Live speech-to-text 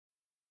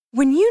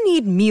When you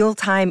need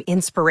mealtime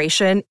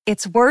inspiration,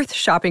 it's worth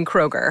shopping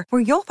Kroger,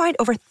 where you'll find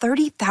over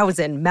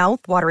 30,000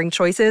 mouth-watering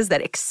choices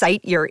that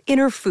excite your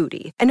inner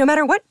foodie. And no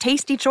matter what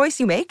tasty choice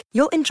you make,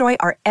 you'll enjoy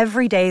our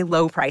everyday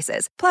low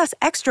prices, plus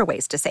extra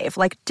ways to save,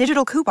 like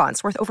digital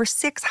coupons worth over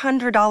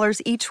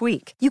 $600 each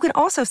week. You can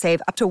also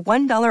save up to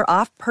 $1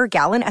 off per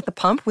gallon at the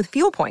pump with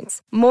fuel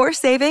points. More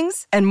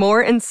savings and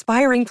more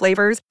inspiring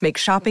flavors make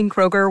shopping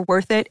Kroger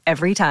worth it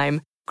every time.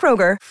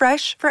 Kroger,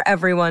 fresh for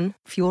everyone.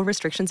 Fuel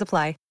restrictions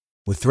apply.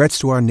 With threats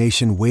to our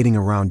nation waiting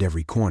around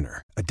every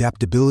corner,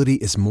 adaptability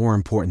is more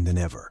important than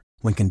ever.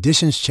 When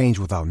conditions change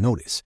without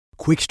notice,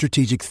 quick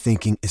strategic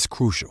thinking is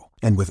crucial.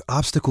 And with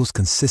obstacles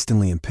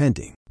consistently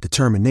impending,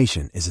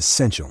 determination is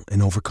essential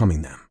in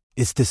overcoming them.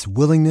 It's this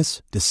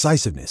willingness,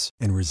 decisiveness,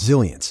 and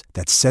resilience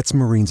that sets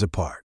Marines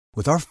apart.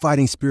 With our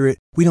fighting spirit,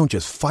 we don't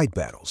just fight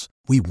battles,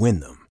 we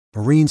win them.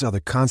 Marines are the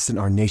constant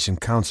our nation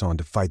counts on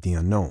to fight the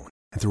unknown.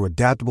 And through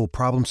adaptable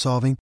problem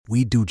solving,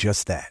 we do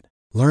just that.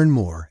 Learn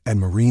more at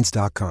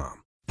marines.com.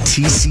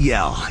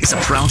 TCL is a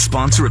proud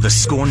sponsor of the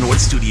Score North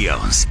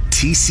Studios.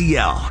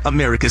 TCL,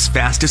 America's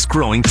fastest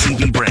growing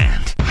TV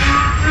brand.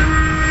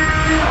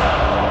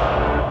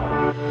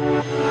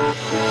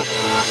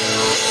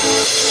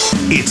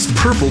 It's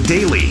Purple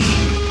Daily.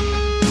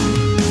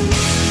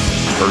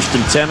 1st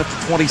and 10 at the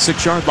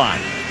 26-yard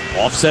line.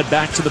 Offset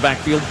back to the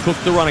backfield. Cook,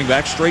 the running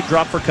back. Straight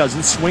drop for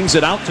Cousins. Swings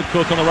it out to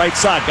Cook on the right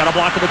side. Got a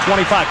block at the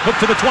 25. Cook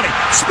to the 20.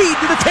 Speed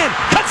to the 10.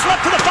 Cuts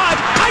left to the 5.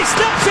 High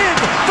steps in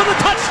for the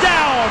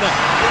touchdown.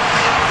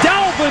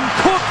 Dalvin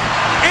Cook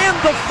and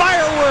the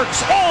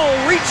fireworks all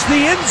reach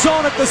the end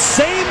zone at the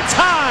same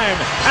time.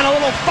 And a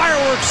little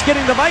fireworks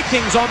getting the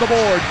Vikings on the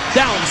board.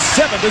 Down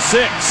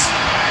 7-6.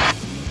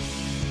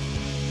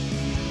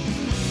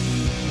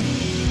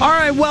 All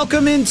right,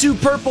 welcome into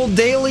Purple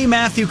Daily.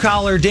 Matthew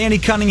Collar, Danny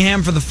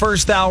Cunningham for the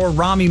first hour,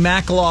 Rami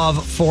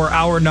Makalov for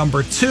hour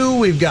number 2.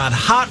 We've got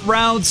hot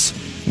routes.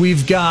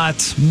 We've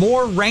got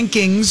more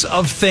rankings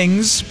of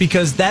things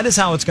because that is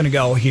how it's going to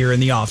go here in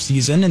the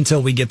offseason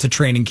until we get to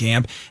training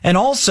camp. And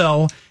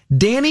also,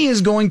 Danny is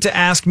going to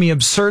ask me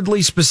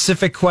absurdly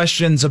specific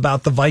questions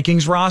about the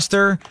Vikings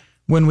roster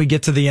when we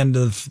get to the end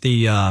of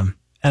the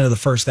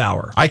first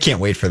hour. I can't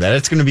wait for that.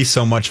 It's going to be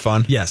so much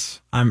fun. Yes,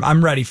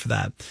 I'm ready for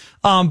that.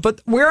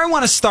 But where I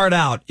want to start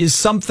out is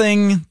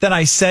something that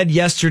I said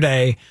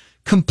yesterday,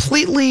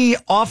 completely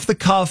off the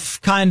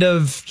cuff, kind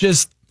of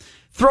just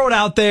throw it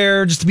out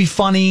there just to be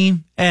funny,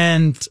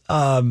 and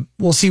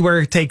we'll see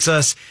where it takes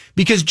us.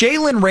 Because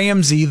Jalen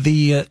Ramsey,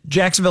 the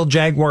Jacksonville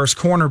Jaguars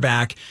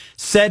cornerback,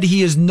 said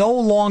he is no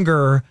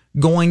longer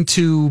going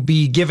to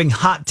be giving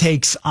hot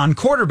takes on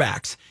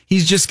quarterbacks.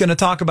 He's just going to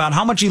talk about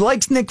how much he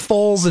likes Nick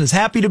Foles and is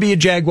happy to be a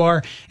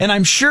Jaguar. And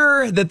I'm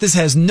sure that this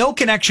has no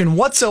connection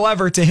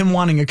whatsoever to him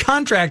wanting a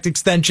contract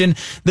extension,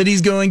 that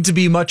he's going to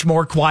be much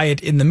more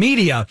quiet in the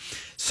media.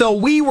 So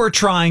we were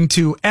trying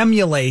to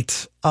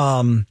emulate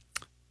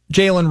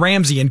Jalen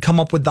Ramsey and come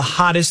up with the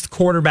hottest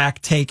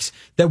quarterback takes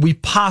that we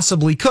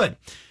possibly could,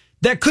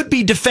 that could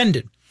be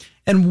defended.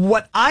 And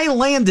what I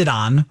landed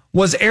on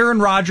was Aaron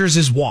Rodgers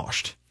is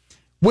washed,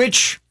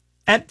 which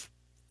at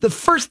the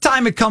first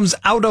time it comes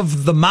out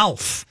of the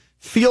mouth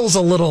feels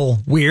a little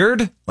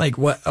weird. Like,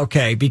 what?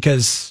 Okay,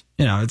 because,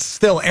 it's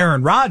still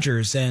Aaron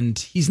Rodgers and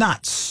he's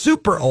not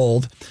super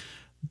old.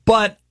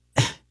 But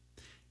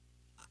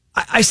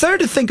I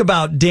started to think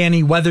about,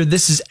 Danny, whether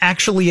this is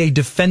actually a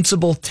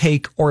defensible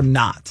take or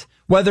not.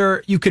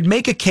 Whether you could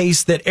make a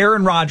case that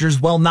Aaron Rodgers,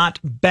 while not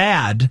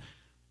bad,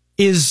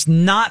 is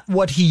not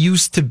what he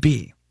used to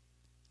be.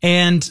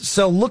 And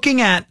so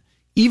looking at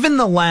even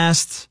the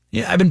last,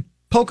 I've been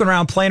poking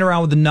around, playing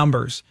around with the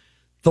numbers.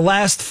 The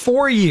last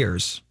 4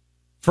 years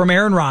from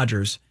Aaron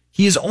Rodgers,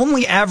 he has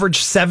only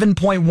averaged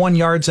 7.1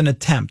 yards an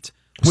attempt.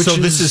 So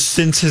this is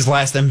since his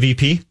last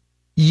MVP?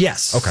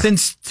 Yes. Okay.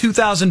 Since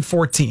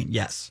 2014,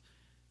 yes.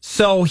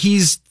 So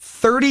he's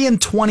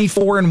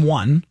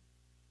 30-24-1.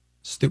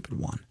 Stupid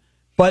one.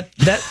 But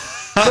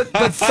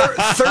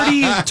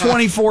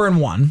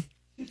 30-24-1.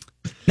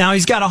 Now,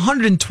 he's got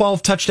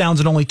 112 touchdowns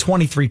and only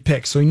 23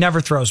 picks, so he never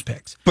throws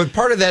picks. But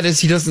part of that is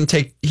he hasn't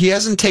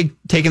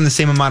taken the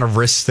same amount of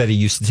risks that he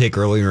used to take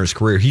earlier in his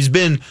career. He's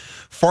been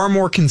far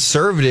more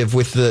conservative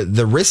with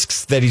the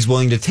risks that he's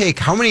willing to take.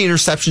 How many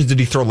interceptions did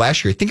he throw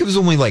last year? I think it was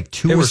only like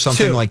two or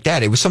something like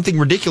that. It was something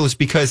ridiculous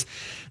because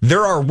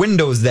there are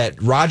windows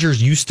that Rodgers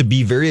used to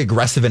be very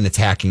aggressive in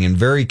attacking and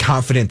very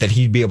confident that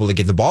he'd be able to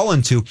get the ball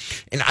into.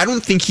 And I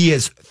don't think he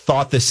has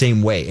thought the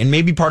same way. And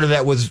maybe part of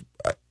that was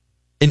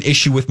an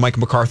issue with Mike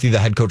McCarthy, the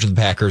head coach of the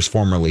Packers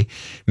formerly.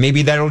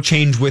 Maybe that'll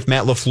change with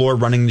Matt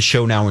LaFleur running the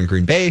show now in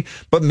Green Bay,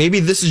 but maybe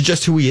this is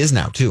just who he is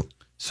now too.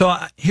 So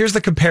here's the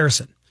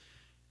comparison.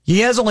 He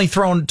has only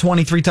thrown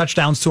 23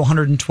 touchdowns to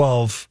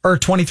 112, or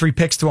 23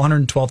 picks to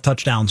 112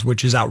 touchdowns,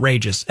 which is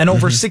outrageous. And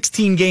over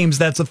 16 games,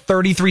 that's a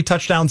 33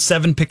 touchdown,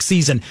 7 pick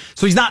season.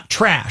 So he's not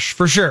trash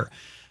for sure,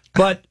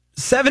 but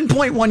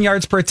 7.1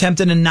 yards per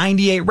attempt and a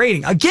 98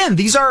 rating. Again,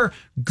 these are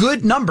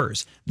good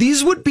numbers.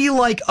 These would be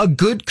like a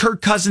good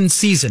Kirk Cousins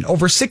season.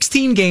 Over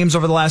 16 games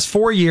over the last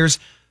 4 years,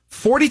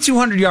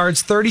 4,200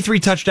 yards, 33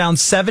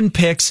 touchdowns, 7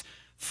 picks,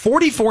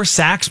 44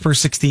 sacks per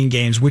 16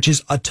 games, which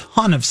is a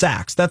ton of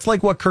sacks. That's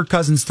like what Kirk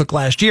Cousins took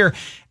last year,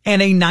 and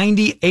a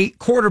 98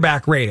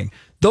 quarterback rating.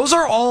 Those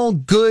are all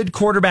good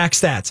quarterback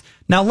stats.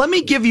 Now, let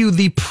me give you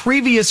the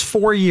previous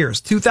 4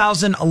 years,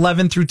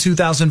 2011 through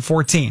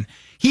 2014.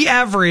 He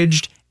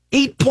averaged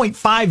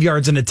 8.5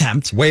 yards an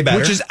attempt, way better,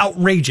 which is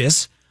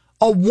outrageous,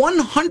 a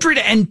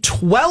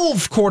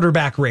 112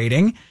 quarterback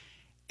rating,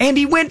 and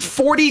he went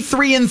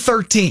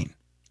 43-13.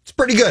 It's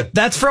pretty good.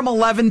 That's from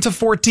 11 to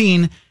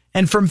 14,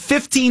 and from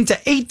 15 to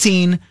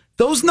 18,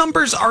 those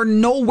numbers are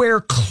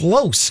nowhere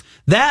close.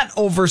 That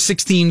over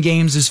 16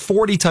 games is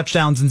 40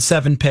 touchdowns and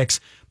 7 picks.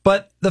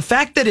 But the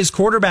fact that his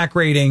quarterback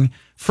rating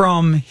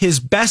from his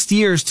best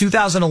years,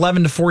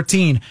 2011 to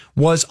 14,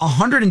 was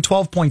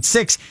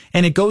 112.6,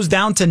 and it goes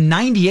down to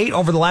 98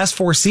 over the last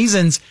 4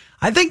 seasons,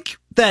 I think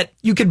that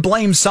you could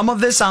blame some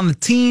of this on the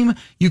team.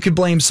 You could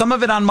blame some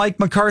of it on Mike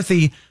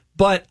McCarthy,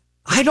 but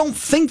I don't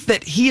think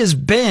that he has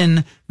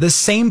been the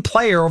same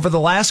player over the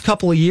last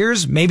couple of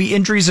years. Maybe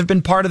injuries have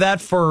been part of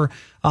that for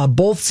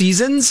both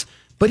seasons.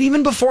 But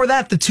even before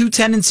that, the 2,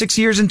 10, and 6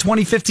 years in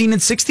 2015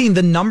 and 16,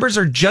 the numbers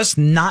are just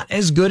not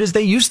as good as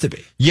they used to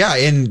be. Yeah,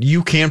 and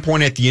you can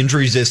point at the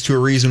injuries as to a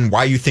reason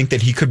why you think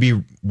that he could be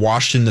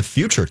washed in the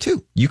future,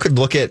 too. You could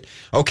look at,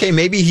 okay,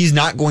 maybe he's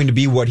not going to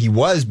be what he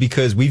was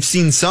because we've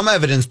seen some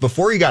evidence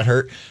before he got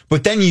hurt,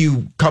 but then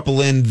you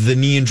couple in the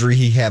knee injury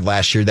he had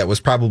last year that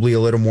was probably a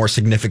little more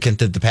significant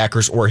than the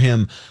Packers or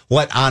him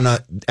let on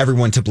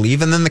everyone to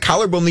believe, and then the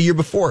collarbone the year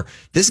before.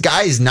 This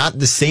guy is not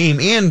the same,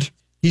 and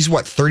he's,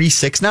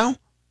 36 now?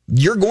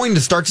 You're going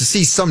to start to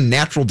see some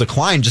natural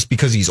decline just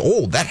because he's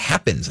old. That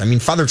happens. I mean,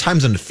 Father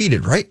Time's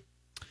undefeated, right?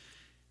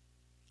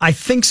 I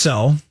think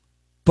so,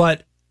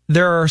 but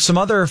there are some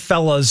other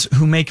fellas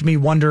who make me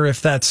wonder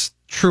if that's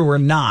true or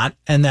not,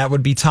 and that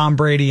would be Tom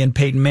Brady and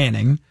Peyton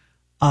Manning.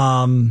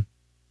 And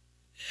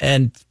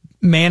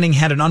Manning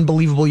had an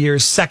unbelievable year,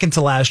 second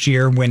to last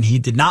year when he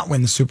did not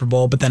win the Super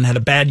Bowl, but then had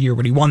a bad year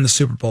when he won the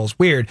Super Bowl. It's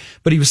weird,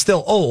 but he was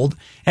still old.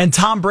 And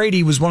Tom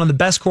Brady was one of the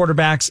best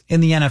quarterbacks in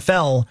the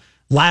NFL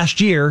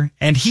last year,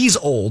 and he's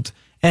old.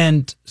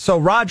 And so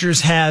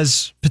Rodgers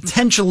has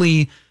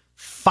potentially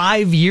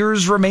 5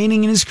 years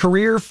remaining in his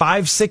career,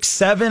 5, 6,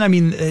 7. I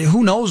mean,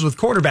 who knows with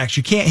quarterbacks?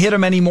 You can't hit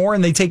them anymore,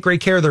 and they take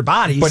great care of their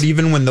bodies. But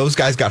even when those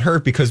guys got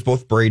hurt, because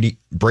both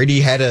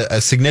Brady had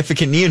a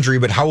significant knee injury,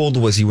 but how old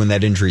was he when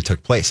that injury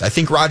took place? I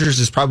think Rodgers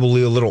is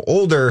probably a little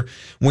older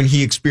when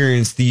he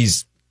experienced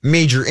these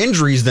major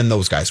injuries than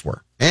those guys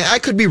were. And I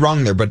could be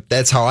wrong there, but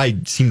that's how I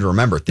seem to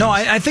remember things. No,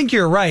 I think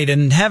you're right.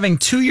 And having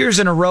 2 years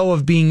in a row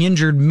of being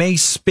injured may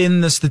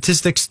spin the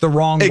statistics the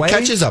wrong way. It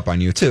catches up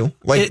on you, too.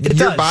 Like it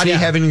your does, body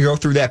having to go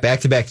through that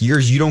back-to-back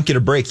years, you don't get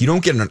a break. You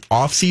don't get an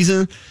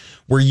off-season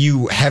where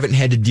you haven't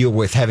had to deal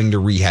with having to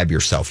rehab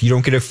yourself. You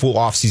don't get a full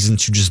off-season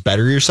to just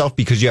better yourself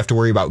because you have to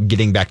worry about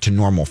getting back to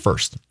normal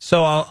first.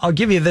 So I'll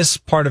give you this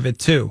part of it,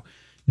 too.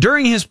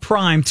 During his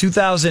prime,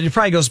 it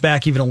probably goes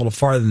back even a little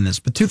farther than this,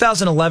 but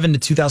 2011 to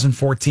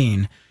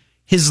 2014,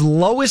 his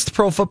lowest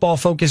Pro Football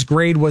Focus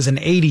grade was an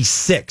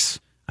 86.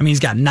 I mean, he's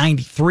got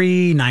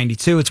 93,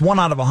 92. It's 1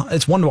 to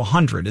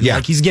 100. It's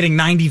like he's getting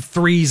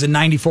 93s and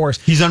 94s.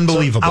 He's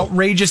unbelievable. So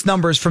outrageous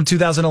numbers from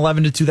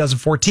 2011 to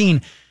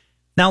 2014.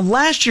 Now,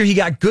 last year he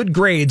got good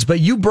grades, but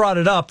you brought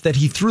it up that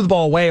he threw the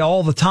ball away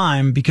all the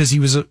time because he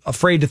was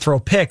afraid to throw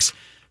picks.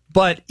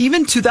 But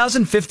even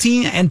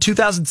 2015 and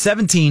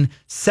 2017,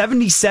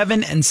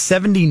 77 and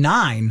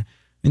 79,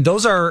 and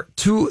those are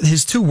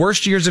his 2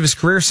 worst years of his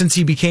career since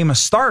he became a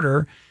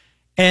starter.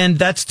 And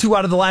that's 2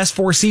 out of the last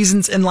 4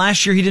 seasons. And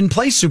last year he didn't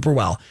play super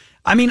well.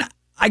 I mean,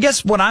 I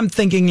guess what I'm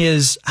thinking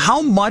is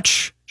how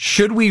much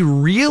should we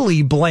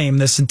really blame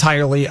this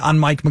entirely on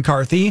Mike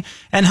McCarthy?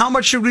 And how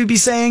much should we be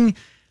saying,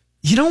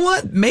 you know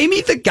what, maybe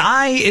the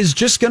guy is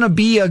just going to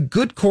be a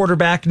good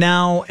quarterback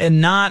now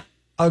and not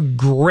a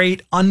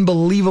great,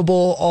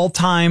 unbelievable,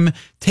 all-time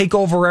take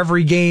over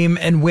every game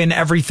and win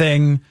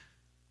everything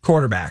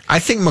quarterback. I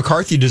think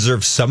McCarthy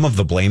deserves some of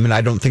the blame, and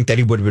I don't think that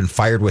he would have been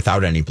fired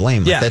without any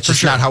blame. Yeah, that's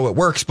just not how it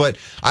works. But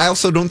I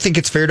also don't think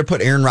it's fair to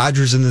put Aaron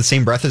Rodgers in the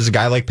same breath as a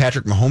guy like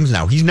Patrick Mahomes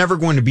now. He's never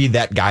going to be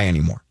that guy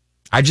anymore.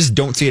 I just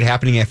don't see it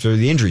happening after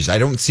the injuries. I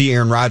don't see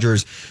Aaron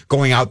Rodgers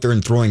going out there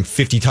and throwing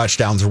 50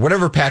 touchdowns or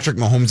whatever Patrick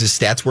Mahomes'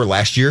 stats were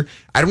last year.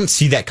 I don't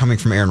see that coming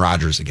from Aaron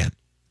Rodgers again.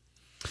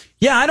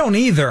 Yeah, I don't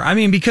either. I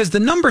mean, because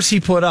the numbers he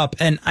put up,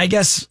 and I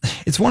guess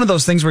it's one of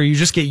those things where you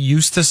just get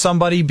used to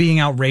somebody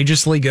being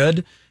outrageously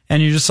good,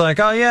 and you're just like,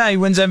 oh yeah, he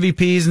wins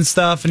MVPs and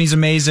stuff, and he's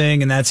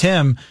amazing, and that's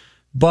him.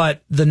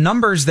 But the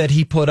numbers that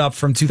he put up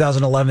from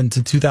 2011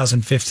 to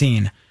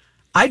 2015,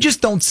 I just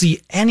don't see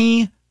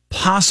any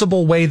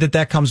possible way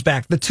that comes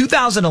back. The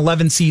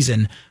 2011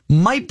 season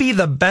might be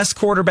the best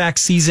quarterback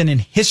season in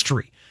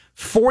history.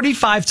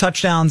 45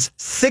 touchdowns,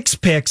 6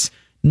 picks,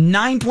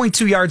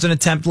 9.2 yards an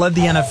attempt, led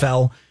the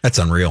NFL. That's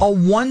unreal. A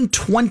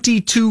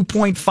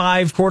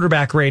 122.5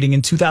 quarterback rating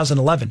in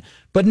 2011.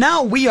 But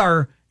now we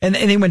are, and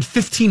they went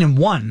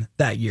 15-1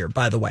 that year,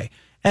 by the way.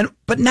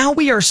 But now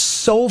we are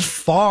so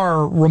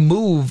far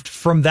removed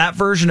from that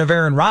version of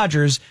Aaron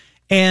Rodgers,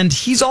 and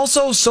he's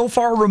also so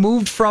far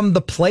removed from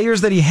the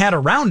players that he had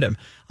around him.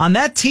 On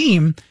that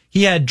team,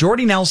 he had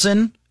Jordy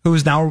Nelson, who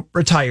is now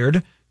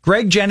retired,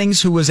 Greg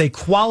Jennings, who was a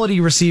quality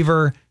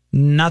receiver,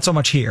 not so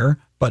much here,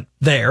 but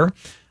there.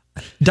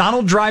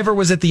 Donald Driver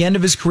was at the end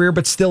of his career,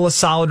 but still a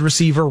solid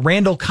receiver.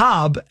 Randall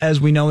Cobb, as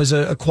we know, is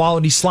a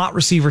quality slot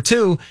receiver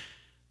too.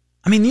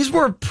 I mean, these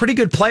were pretty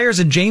good players,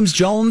 and James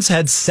Jones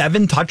had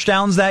 7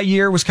 touchdowns that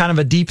year, was kind of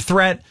a deep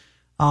threat.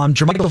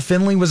 Jermichael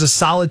Finley was a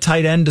solid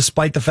tight end,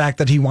 despite the fact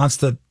that he wants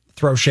to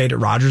throw shade at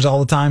Rodgers all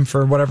the time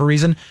for whatever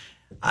reason.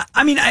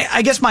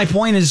 I guess my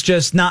point is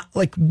just not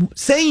like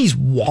saying he's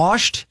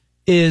washed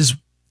is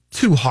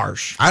too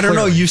harsh. I don't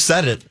know. You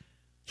said it.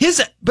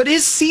 But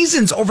his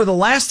seasons over the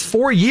last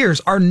 4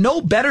 years are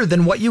no better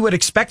than what you would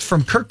expect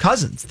from Kirk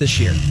Cousins this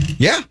year.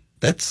 Yeah,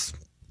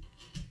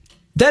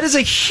 that is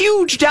a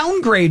huge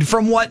downgrade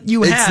from what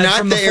you had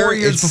from the 4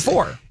 years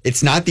before.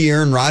 It's not the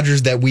Aaron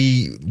Rodgers that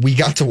we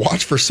got to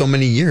watch for so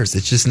many years.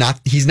 It's just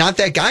not. He's not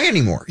that guy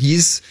anymore.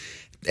 He's,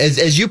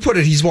 as you put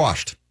it, he's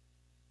washed.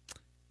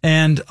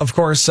 And of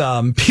course,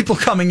 people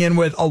coming in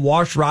with a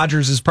washed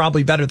Rodgers is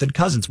probably better than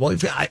Cousins. Well,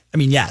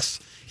 yes,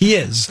 he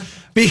is,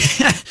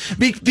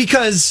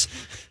 because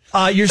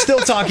you're still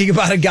talking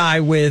about a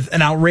guy with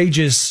an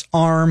outrageous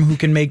arm who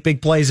can make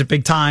big plays at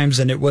big times,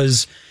 and it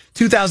was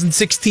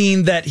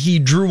 2016 that he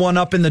drew one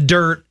up in the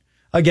dirt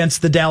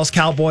against the Dallas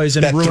Cowboys,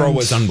 and that throw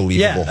was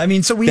unbelievable.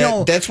 Yeah, so we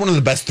know that's one of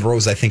the best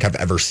throws I think I've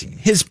ever seen.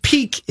 His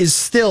peak is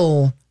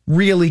still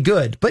really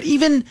good, but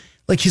even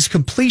like his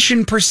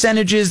completion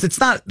percentages, it's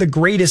not the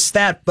greatest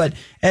stat, but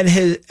at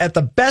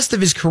the best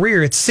of his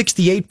career, it's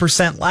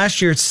 68%.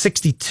 Last year, it's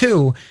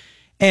 62%,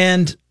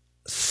 and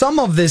some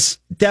of this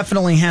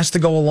definitely has to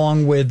go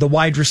along with the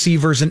wide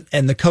receivers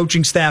and the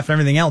coaching staff and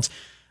everything else.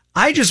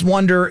 I just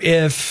wonder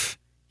if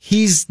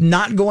he's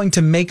not going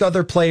to make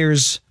other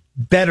players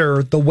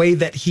better the way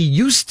that he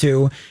used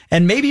to.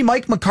 And maybe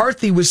Mike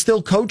McCarthy was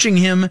still coaching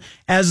him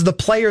as the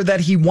player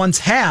that he once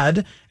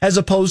had, as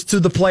opposed to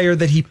the player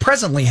that he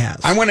presently has.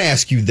 I want to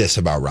ask you this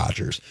about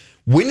Rodgers.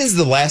 When is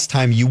the last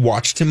time you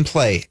watched him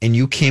play and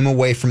you came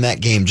away from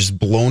that game just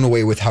blown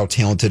away with how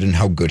talented and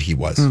how good he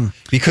was?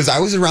 Because I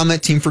was around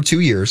that team for 2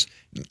 years.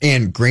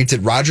 And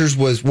granted, Rodgers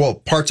was,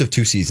 parts of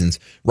 2 seasons.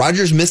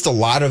 Rodgers missed a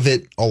lot of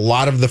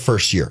the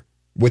first year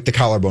with the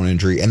collarbone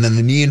injury, and then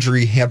the knee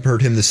injury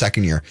hampered him the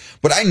second year.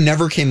 But I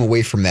never came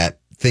away from that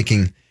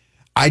thinking,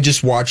 I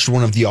just watched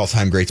one of the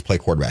all-time greats play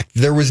quarterback.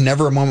 There was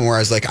never a moment where I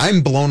was like,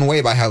 I'm blown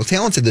away by how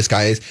talented this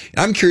guy is.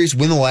 And I'm curious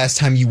when the last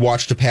time you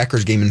watched a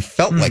Packers game and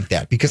felt like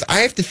that, because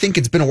I have to think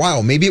it's been a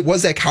while. Maybe it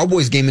was that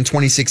Cowboys game in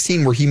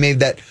 2016 where he made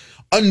that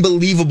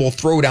unbelievable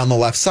throw down the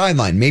left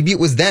sideline. Maybe it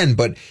was then,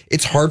 but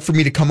it's hard for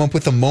me to come up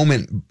with a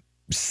moment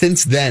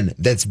since then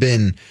that's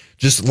been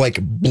just like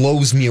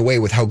blows me away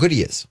with how good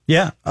he is.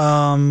 Yeah.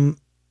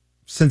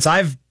 Since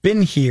I've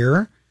been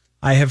here,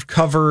 I have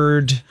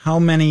covered how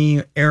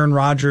many Aaron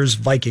Rodgers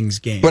Vikings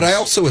games? But I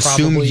also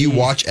assume you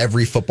watch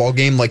every football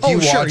game. Like you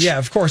watch, yeah,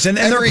 of course. And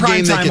every they're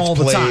prime game time all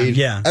played, the time.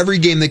 Yeah. Every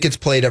game that gets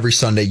played every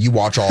Sunday, you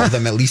watch all of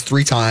them at least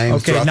 3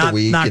 times throughout the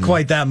week. Not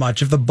quite that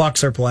much. If the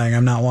Bucks are playing,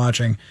 I'm not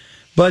watching.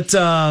 But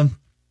yeah,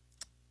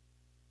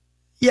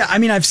 I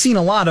mean, I've seen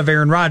a lot of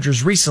Aaron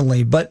Rodgers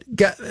recently, but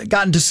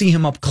gotten to see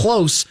him up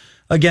close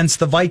against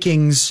the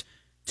Vikings.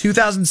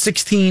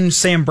 2016,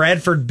 Sam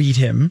Bradford beat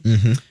him.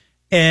 Mm-hmm.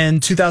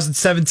 And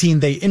 2017,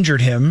 they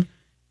injured him.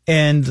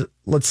 And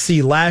let's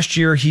see, last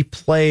year he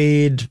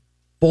played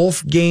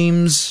both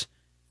games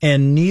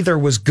and neither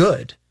was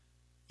good.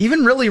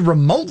 Even really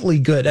remotely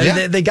good. Yeah. I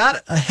mean, they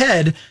got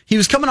ahead. He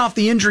was coming off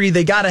the injury.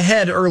 They got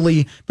ahead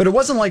early, but it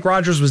wasn't like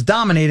Rodgers was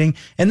dominating.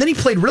 And then he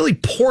played really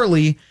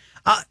poorly.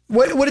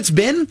 What it's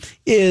been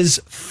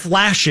is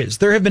flashes.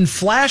 There have been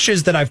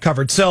flashes that I've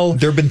covered. So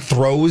there have been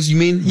throws, you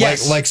mean?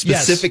 Yes. Like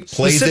specific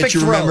plays that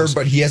you remember,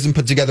 but he hasn't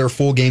put together a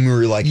full game where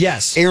you're like,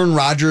 yes. Aaron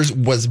Rodgers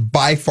was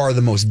by far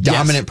the most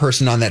dominant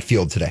person on that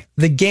field today.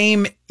 The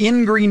game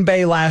in Green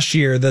Bay last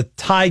year, the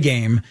tie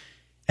game,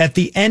 at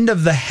the end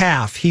of the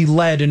half, he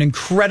led an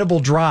incredible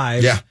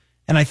drive. Yeah.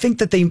 And I think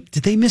that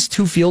they miss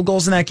 2 field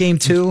goals in that game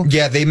too.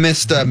 Yeah, they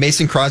missed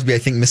Mason Crosby. I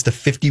think missed a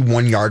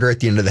 51-yarder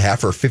at the end of the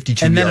half, or a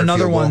 52-yard and then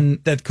another field one goal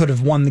that could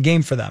have won the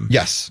game for them.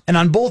 Yes, and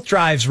on both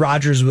drives,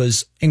 Rodgers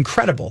was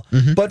incredible.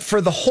 Mm-hmm. But for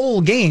the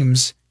whole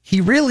games,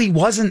 he really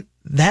wasn't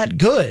that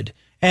good.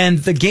 And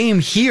the game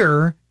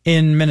here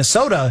in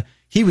Minnesota,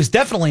 he was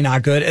definitely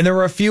not good. And there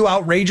were a few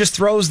outrageous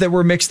throws that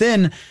were mixed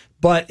in,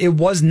 but it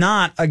was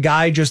not a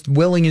guy just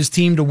willing his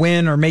team to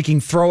win or making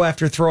throw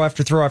after throw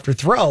after throw after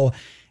throw.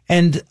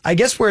 And I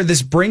guess where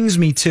this brings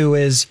me to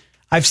is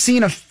I've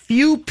seen a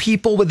few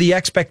people with the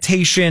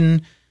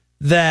expectation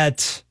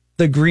that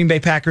the Green Bay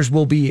Packers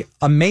will be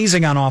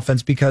amazing on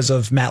offense because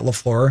of Matt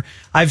LaFleur.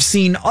 I've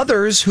seen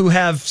others who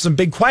have some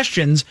big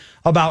questions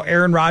about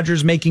Aaron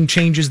Rodgers making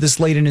changes this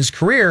late in his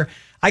career.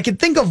 I could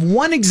think of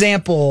one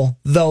example,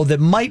 though, that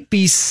might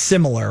be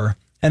similar,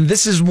 And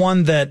this is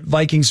one that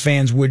Vikings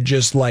fans would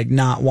just like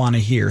not want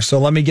to hear. So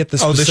let me get the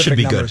specific this should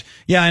be numbers. good.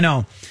 Yeah, I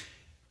know.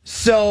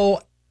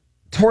 So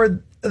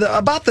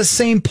about the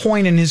same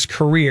point in his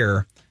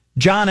career,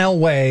 John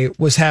Elway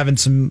was having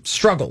some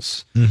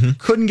struggles.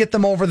 Couldn't get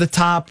them over the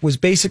top, was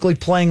basically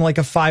playing like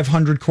a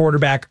 500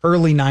 quarterback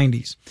early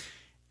 90s.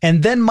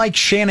 And then Mike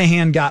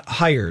Shanahan got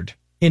hired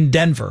in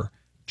Denver,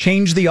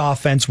 changed the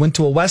offense, went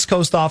to a West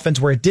Coast offense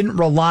where it didn't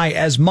rely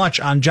as much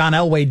on John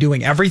Elway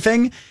doing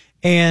everything.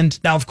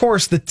 And now, of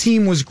course, the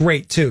team was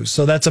great too.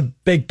 So that's a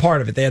big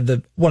part of it. They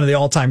had one of the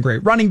all-time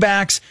great running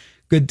backs,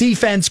 good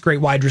defense,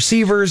 great wide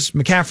receivers,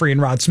 McCaffrey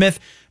and Rod Smith.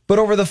 But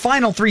over the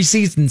final 3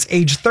 seasons,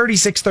 age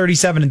 36,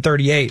 37, and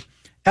 38,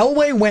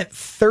 Elway went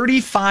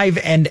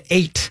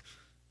 35-8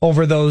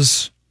 over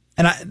those.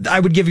 And I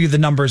would give you the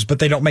numbers, but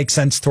they don't make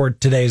sense toward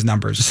today's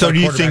numbers. So do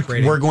you think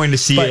we're going to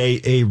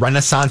see a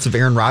renaissance of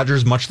Aaron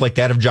Rodgers, much like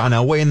that of John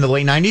Elway in the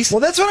late 90s?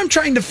 Well, that's what I'm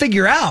trying to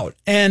figure out.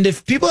 And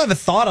if people have a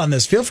thought on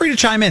this, feel free to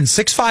chime in.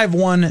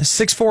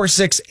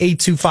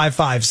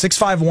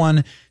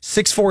 651-646-8255.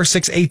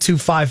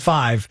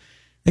 651-646-8255.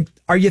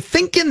 Are you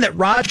thinking that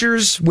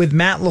Rodgers with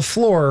Matt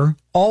LaFleur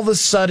all of a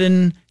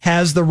sudden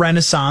has the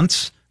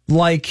renaissance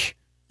like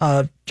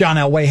John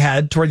Elway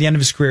had toward the end of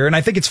his career? And I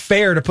think it's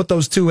fair to put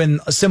those two in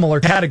a similar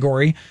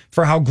category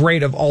for how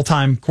great of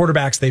all-time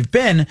quarterbacks they've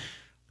been.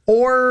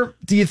 Or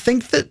do you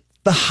think that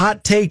the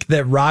hot take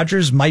that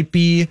Rodgers might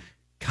be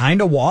kind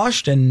of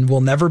washed and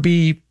will never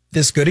be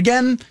this good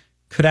again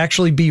could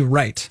actually be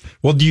right?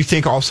 Well, do you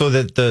think also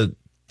that the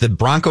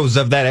Broncos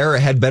of that era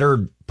had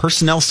better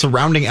personnel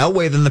surrounding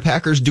Elway than the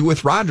Packers do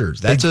with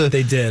Rodgers? That's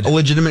they did. A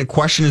legitimate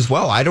question as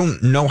well. I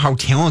don't know how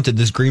talented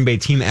this Green Bay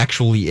team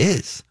actually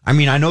is. I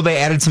mean, I know they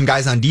added some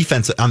guys on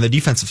the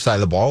defensive side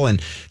of the ball,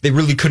 and they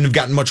really couldn't have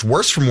gotten much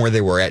worse from where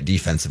they were at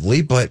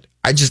defensively, but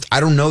I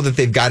don't know that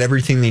they've got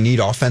everything they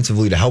need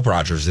offensively to help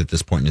Rodgers at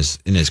this point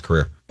in his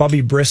career.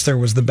 Bubby Brister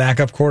was the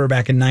backup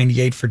quarterback in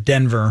 98 for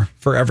Denver,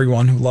 for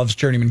everyone who loves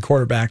journeyman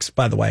quarterbacks,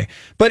 by the way.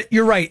 But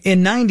you're right.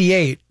 In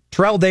 98,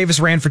 Terrell Davis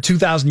ran for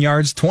 2,000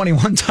 yards,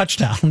 21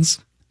 touchdowns.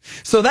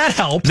 So that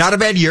helped. Not a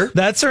bad year.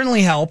 That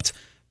certainly helped.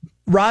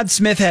 Rod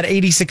Smith had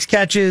 86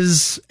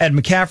 catches. Ed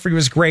McCaffrey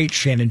was great.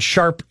 Shannon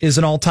Sharp is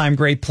an all-time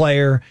great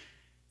player.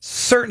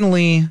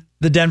 Certainly,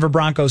 the Denver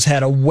Broncos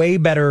had a way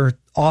better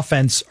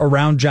offense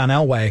around John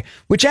Elway,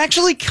 which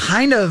actually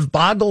kind of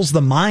boggles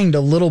the mind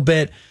a little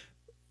bit.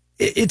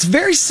 It's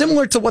very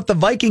similar to what the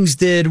Vikings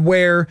did,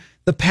 where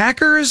the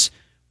Packers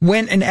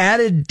went and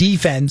added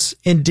defense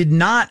and did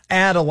not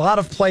add a lot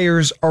of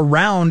players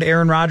around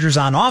Aaron Rodgers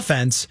on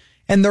offense.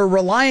 And they're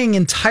relying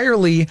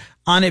entirely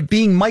on it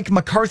being Mike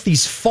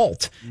McCarthy's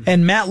fault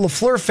and Matt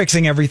LaFleur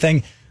fixing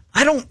everything.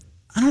 I don't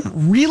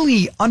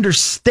really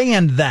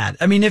understand that.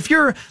 I mean, if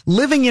you're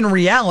living in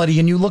reality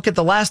and you look at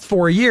the last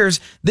 4 years,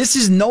 this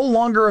is no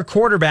longer a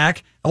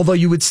quarterback, although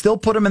you would still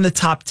put him in the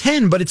top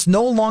 10, but it's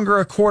no longer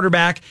a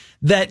quarterback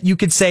that you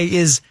could say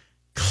is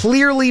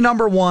clearly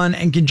number one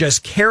and can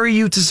just carry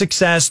you to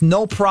success,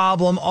 no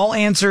problem. All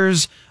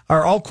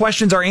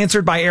questions are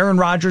answered by Aaron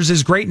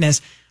Rodgers'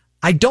 greatness.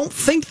 I don't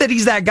think that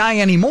he's that guy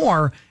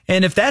anymore.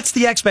 And if that's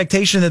the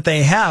expectation that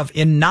they have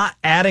in not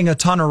adding a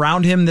ton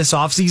around him this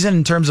offseason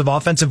in terms of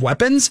offensive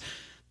weapons,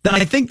 then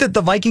I think that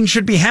the Vikings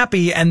should be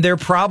happy, and they're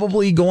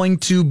probably going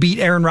to beat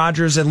Aaron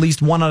Rodgers at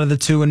least one out of the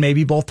two and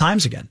maybe both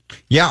times again.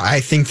 Yeah, I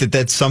think that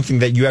that's something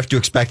that you have to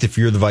expect if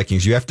you're the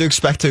Vikings. You have to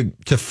expect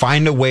to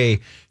find a way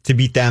to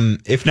beat them,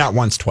 if not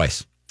once,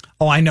 twice.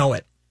 Oh, I know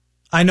it.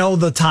 I know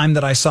the time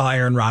that I saw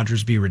Aaron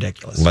Rodgers be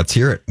ridiculous. Let's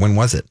hear it. When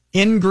was it?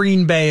 In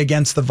Green Bay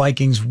against the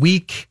Vikings,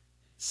 week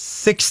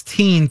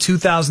 16,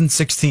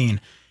 2016.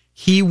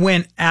 He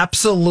went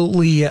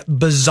absolutely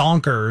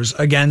bazonkers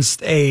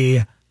against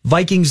a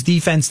Vikings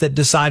defense that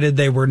decided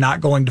they were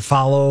not going to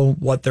follow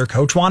what their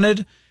coach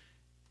wanted.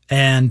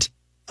 And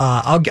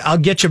I'll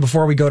get you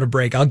before we go to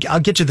break. I'll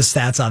get you the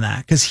stats on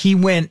that because he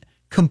went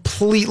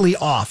completely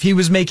off. He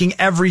was making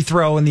every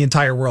throw in the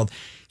entire world.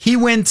 He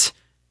went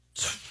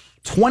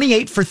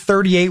 28 for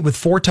 38 with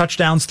 4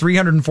 touchdowns,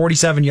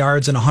 347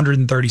 yards, and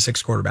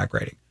 136 quarterback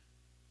rating.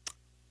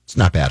 It's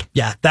not bad.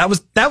 Yeah, that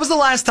was the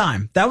last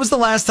time. That was the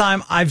last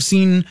time I've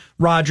seen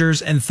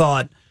Rodgers and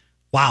thought,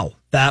 wow,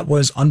 that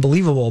was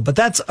unbelievable. But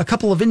that's a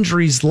couple of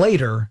injuries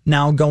later,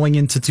 now going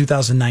into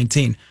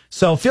 2019.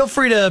 So feel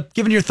free to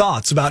give me your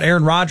thoughts about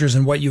Aaron Rodgers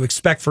and what you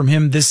expect from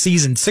him this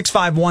season.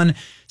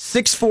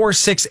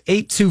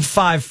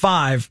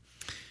 651-646-8255.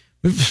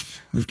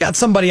 We've got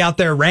somebody out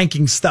there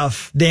ranking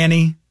stuff,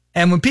 Danny.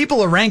 And when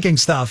people are ranking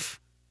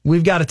stuff,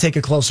 we've got to take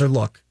a closer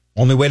look.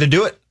 Only way to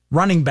do it.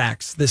 Running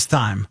backs this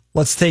time.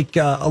 Let's take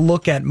a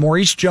look at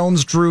Maurice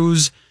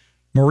Jones-Drew's.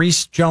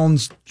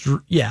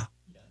 Yeah.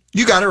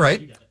 You got it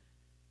right.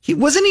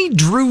 Wasn't he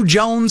Drew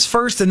Jones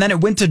first and then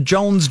it went to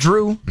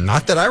Jones-Drew?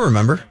 Not that I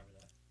remember.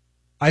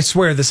 I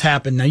swear this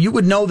happened. Now, you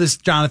would know this,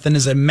 Jonathan,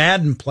 as a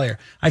Madden player.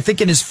 I think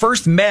in his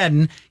first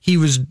Madden, he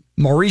was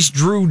Maurice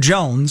Drew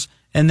Jones,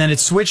 and then it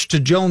switched to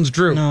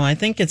Jones-Drew. No, I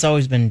think it's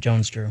always been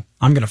Jones-Drew.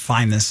 I'm going to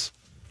find this.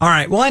 All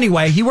right. Well,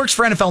 anyway, he works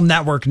for NFL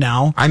Network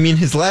now. I mean,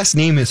 his last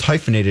name is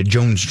hyphenated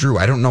Jones-Drew.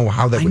 I don't know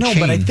how that would change.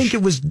 But I think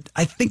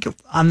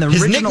on the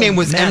his original nickname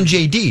was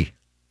MJD.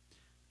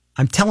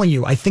 I'm telling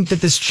you, I think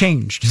that this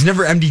changed. He's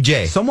never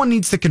MDJ. Someone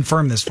needs to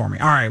confirm this for me.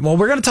 All right. Well,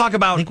 we're going to talk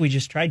about I think we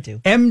just tried to.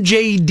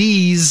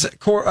 MJD's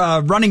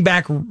running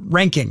back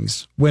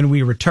rankings when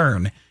we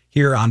return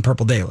here on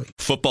Purple Daily.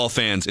 Football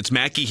fans, it's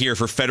Mackie here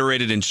for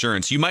Federated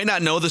Insurance. You might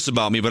not know this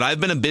about me, but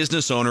I've been a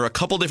business owner a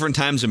couple different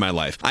times in my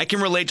life. I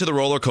can relate to the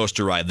roller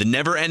coaster ride, the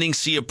never-ending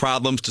sea of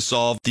problems to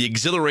solve, the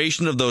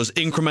exhilaration of those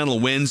incremental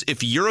wins.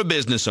 If you're a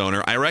business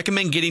owner, I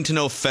recommend getting to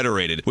know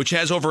Federated, which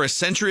has over a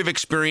century of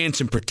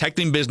experience in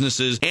protecting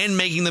businesses and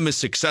making them as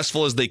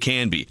successful as they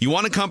can be. You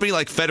want a company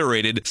like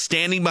Federated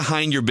standing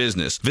behind your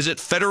business. Visit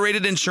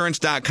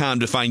federatedinsurance.com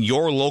to find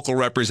your local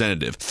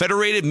representative.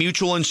 Federated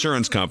Mutual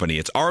Insurance Company.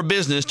 It's our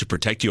business to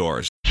protect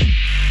yours.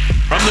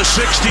 From the 16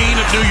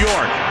 of New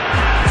York,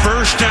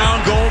 first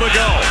down, goal to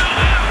go.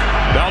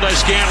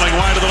 Valdez-Scantling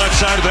wide to the left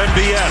side of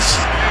MVS.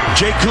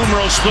 Jake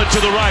Kumro split to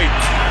the right.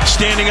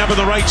 Standing up on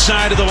the right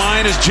side of the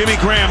line is Jimmy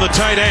Graham, the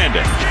tight end.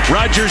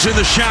 Rodgers in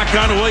the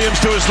shotgun. Williams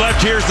to his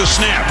left. Here's the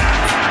snap.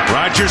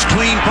 Rodgers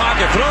clean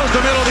pocket. Throws the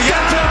middle of the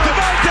end zone.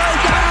 Devontae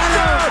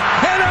touchdown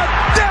and a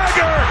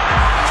dagger.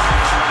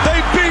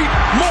 They beat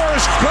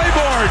Morris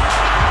Claiborne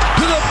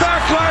to the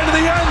back line of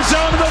the end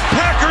zone. The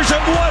Packers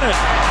have won it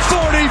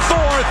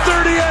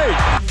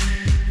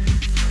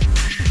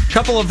 44-38.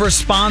 Couple of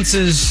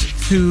responses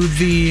to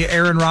the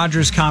Aaron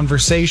Rodgers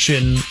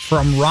conversation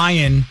from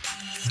Ryan.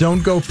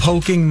 Don't go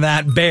poking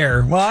that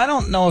bear. Well, I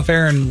don't know if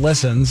Aaron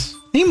listens.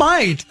 He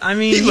might. I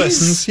mean, He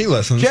listens.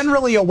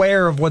 Generally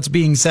aware of what's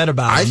being said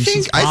about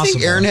him. I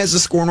think Aaron has a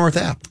Score North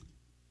app.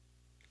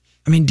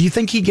 I mean, do you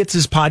think he gets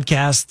his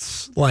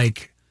podcasts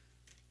like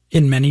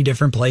in many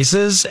different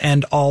places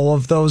and all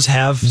of those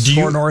have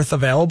Score North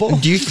available?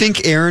 Do you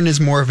think Aaron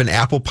is more of an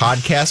Apple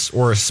Podcasts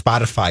or a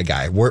Spotify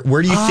guy? Where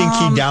do you think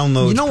he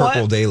downloads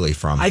Purple Daily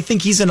from? I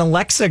think he's an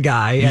Alexa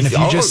guy. And if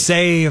you just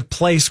say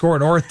play Score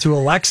North to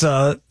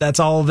Alexa,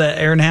 that's all that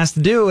Aaron has to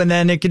do. And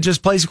then it could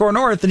just play Score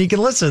North and he can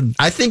listen.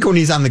 I think when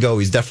he's on the go,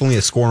 he's definitely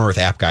a Score North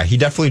app guy. He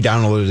definitely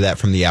downloaded that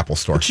from the Apple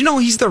Store. But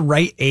he's the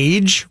right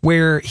age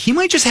where he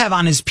might just have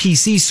on his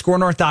PC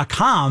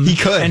scorenorth.com. He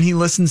could. And he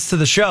listens to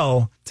the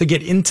show to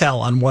get intel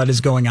on what is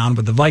going on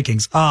with the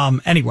Vikings.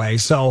 Anyway,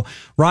 so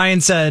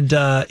Ryan said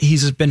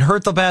he's been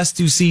hurt the past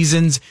 2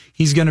 seasons.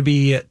 He's going to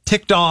be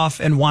ticked off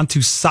and want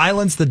to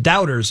silence the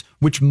doubters,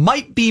 which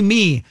might be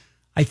me,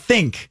 I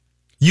think.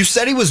 You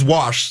said he was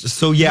washed,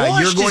 so yeah,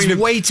 washed you're going is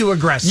way too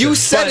aggressive. You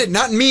said it,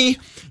 not me.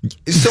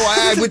 So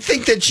I would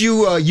think that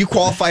you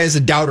qualify as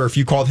a doubter if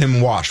you called him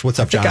washed. What's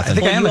up, Jonathan? I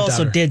think I am a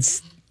doubter.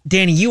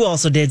 Danny, you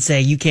also did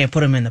say you can't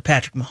put him in the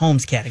Patrick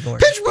Mahomes category.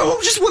 Patrick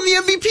Mahomes just won the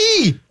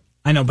MVP.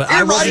 I know, but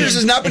Aaron Rodgers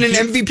has not been an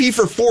MVP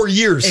for 4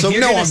 years. If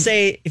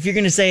you're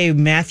going to say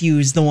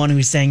Matthew's the one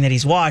who's saying that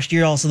he's washed,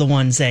 you're also the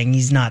one saying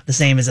he's not the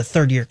same as a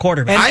third-year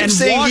quarterback. I'm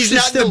saying Wash he's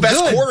not the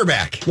best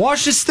quarterback.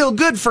 Wash is still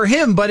good for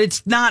him, but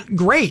it's not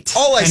great.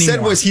 All I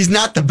said was he's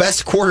not the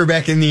best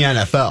quarterback in the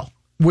NFL.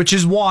 Which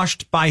is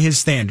washed by his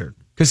standard.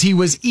 Because he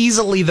was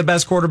easily the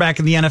best quarterback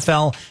in the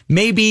NFL,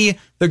 maybe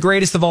the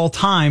greatest of all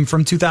time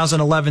from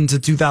 2011 to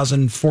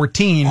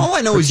 2014. All I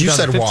know is you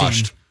said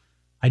washed.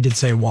 I did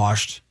say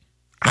washed.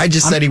 I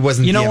just said he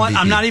wasn't the MVP. You know what?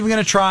 I'm not even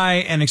going to try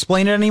and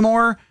explain it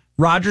anymore.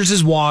 Rodgers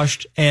is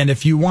washed, and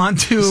if you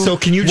want to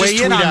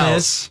weigh in on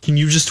this... Can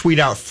you just tweet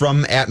out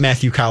from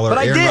 @Matthew Collar,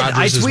 but Aaron Rodgers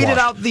I is tweeted washed.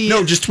 out the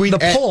No, just tweet the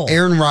poll.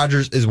 Aaron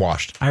Rodgers is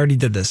washed. I already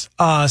did this.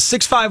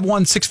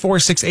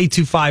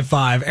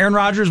 651-646-8255. Aaron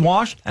Rodgers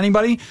washed?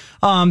 Anybody?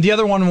 The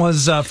other one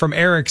was from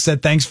Eric,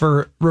 said thanks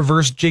for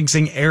reverse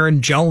jinxing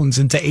Aaron Jones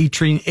into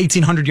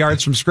 1,800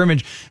 yards from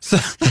scrimmage. So,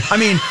 I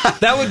mean,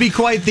 that would be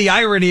quite the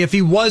irony if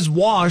he was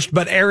washed,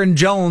 but Aaron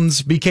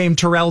Jones became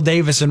Terrell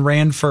Davis and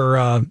ran for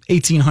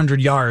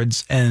 1,800 yards.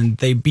 And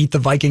they beat the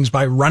Vikings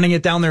by running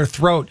it down their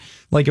throat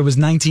like it was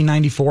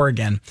 1994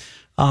 again.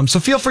 So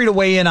feel free to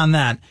weigh in on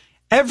that.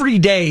 Every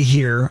day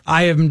here,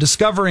 I am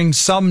discovering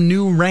some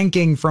new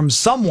ranking from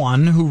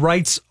someone who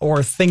writes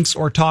or thinks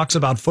or talks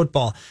about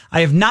football.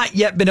 I have not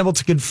yet been able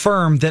to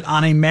confirm that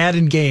on a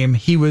Madden game,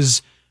 he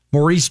was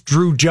Maurice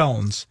Drew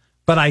Jones,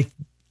 but I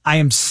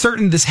am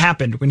certain this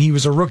happened when he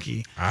was a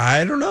rookie.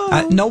 I don't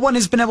know. No one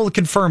has been able to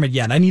confirm it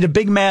yet. I need a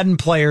big Madden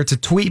player to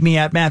tweet me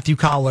 @Matthew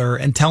Collar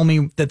and tell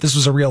me that this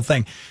was a real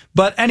thing.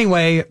 But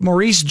anyway,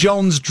 Maurice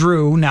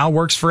Jones-Drew now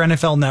works for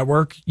NFL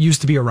Network, used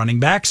to be a running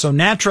back. So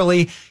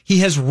naturally, he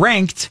has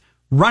ranked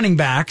running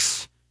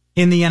backs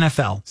in the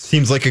NFL.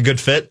 Seems like a good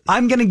fit.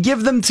 I'm going to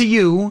give them to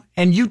you,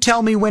 and you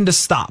tell me when to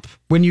stop,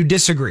 when you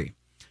disagree.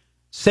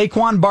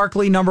 Saquon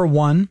Barkley, number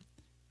 1.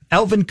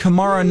 Alvin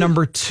Kamara,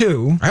 number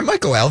 2. I might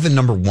go Alvin,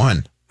 number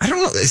 1. I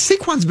don't know.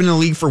 Saquon's been in the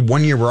league for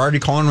 1 year. We're already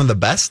calling him the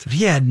best.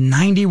 He had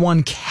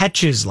 91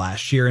 catches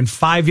last year and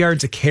 5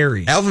 yards a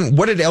carry.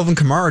 What did Alvin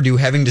Kamara do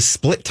having to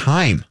split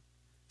time?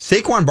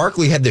 Saquon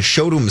Barkley had the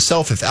show to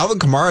himself. If Alvin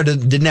Kamara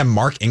didn't have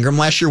Mark Ingram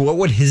last year, what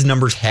would his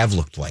numbers have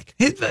looked like?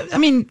 I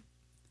mean,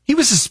 he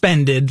was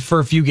suspended for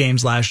a few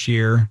games last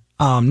year.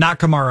 Not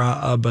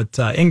Kamara, but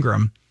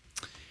Ingram.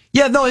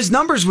 Yeah, no, his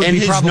numbers would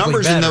be probably better.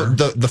 And his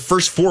numbers in the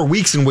first 4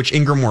 weeks in which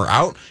Ingram were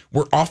out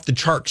were off the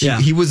charts.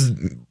 Yeah. He was,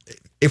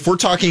 if we're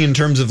talking in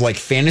terms of like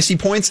fantasy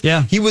points,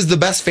 he was the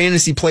best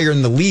fantasy player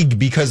in the league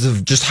because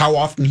of just how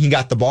often he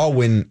got the ball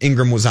when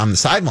Ingram was on the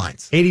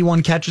sidelines.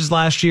 81 catches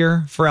last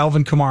year for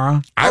Alvin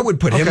Kamara. I would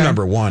put him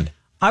number one.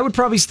 I would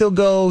probably still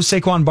go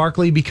Saquon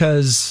Barkley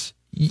because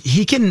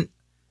he can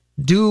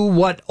do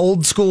what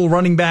old school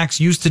running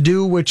backs used to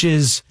do, which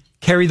is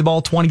carry the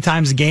ball 20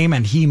 times a game,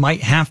 and he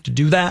might have to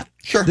do that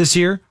this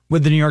year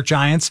with the New York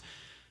Giants.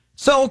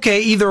 So,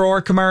 okay, either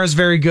or. Kamara's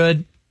very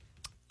good.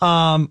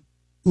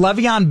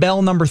 Le'Veon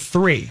Bell, number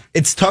 3.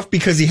 It's tough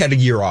because he had a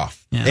year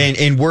off. Yeah.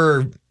 And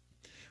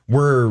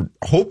we're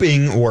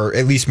hoping, or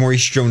at least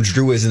Maurice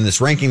Jones-Drew is in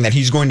this ranking, that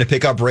he's going to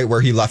pick up right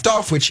where he left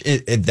off, which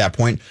at that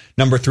point,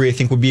 number 3, I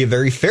think would be a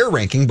very fair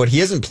ranking, but he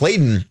hasn't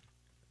played in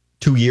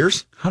 2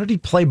 years. How did he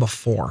play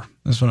before?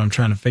 That's what I'm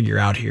trying to figure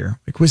out here.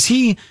 Like,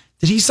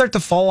 did he start to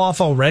fall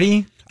off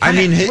already? I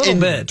mean,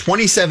 in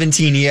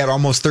 2017, he had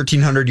almost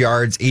 1,300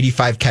 yards,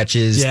 85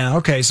 catches. Yeah,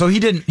 okay. So he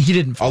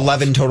didn't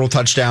 11 total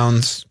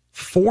touchdowns.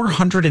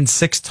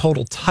 406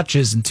 total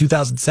touches in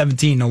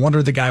 2017. No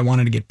wonder the guy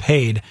wanted to get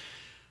paid.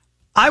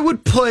 I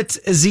would put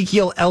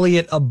Ezekiel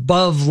Elliott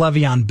above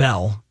Le'Veon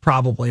Bell,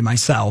 probably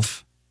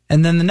myself.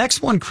 And then the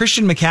next one,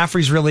 Christian McCaffrey,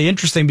 is really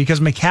interesting because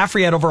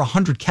McCaffrey had over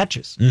 100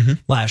 catches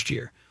last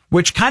year,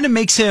 which kind of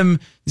makes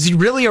him, is he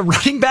really a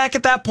running back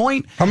at that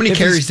point? How many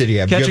carries did he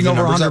have? Catching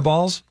over 100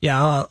 balls?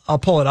 Yeah, I'll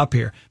pull it up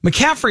here.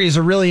 McCaffrey is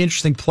a really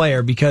interesting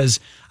player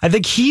because I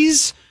think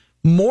he's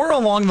more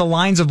along the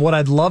lines of what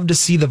I'd love to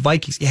see the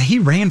Vikings. Yeah, he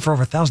ran for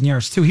over 1,000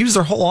 yards too. He was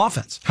their whole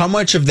offense. How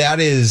much of that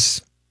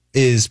is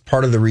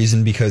part of the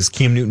reason because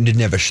Cam Newton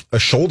didn't have a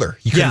shoulder?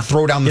 He couldn't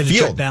throw down the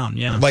field. Down,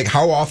 yeah. Like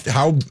how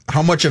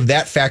much of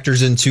that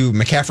factors into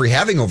McCaffrey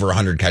having over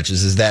 100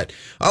 catches? Is that,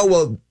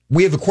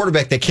 we have a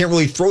quarterback that can't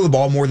really throw the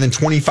ball more than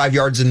 25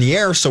 yards in the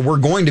air, so we're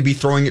going to be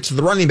throwing it to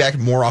the running back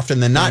more often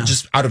than not,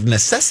 just out of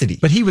necessity.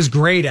 But he was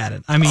great at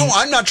it. I mean,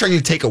 I'm not trying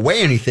to take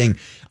away anything.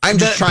 I'm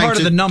just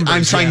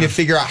trying to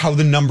figure out how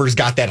the numbers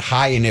got that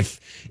high and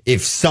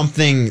if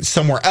something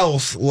somewhere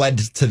else led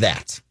to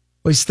that.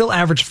 Well, he still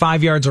averaged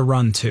 5 yards a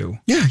run too.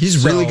 Yeah,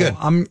 he's really good.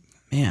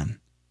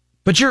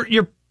 But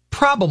you're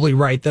probably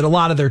right that a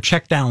lot of their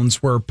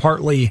checkdowns were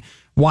partly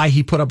why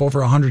he put up over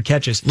 100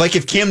 catches. Like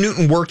if Cam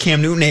Newton were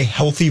Cam Newton, a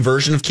healthy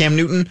version of Cam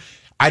Newton,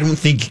 I don't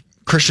think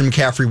Christian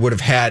McCaffrey would have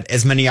had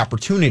as many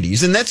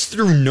opportunities. And that's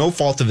through no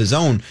fault of his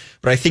own.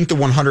 But I think the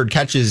 100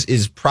 catches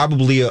is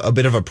probably a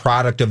bit of a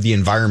product of the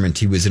environment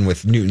he was in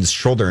with Newton's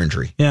shoulder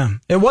injury. Yeah,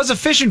 it was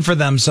efficient for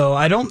them, so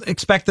I don't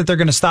expect that they're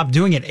going to stop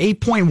doing it.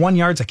 8.1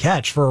 yards a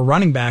catch for a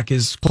running back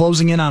is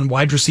closing in on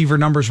wide receiver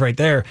numbers right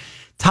there.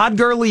 Todd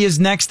Gurley is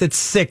next at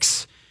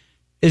 6.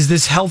 Is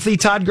this healthy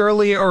Todd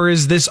Gurley or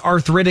is this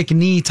arthritic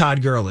knee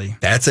Todd Gurley?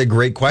 That's a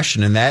great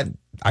question. And that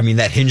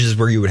hinges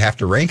where you would have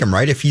to rank him,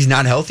 right? If he's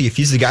not healthy, if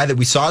he's the guy that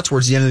we saw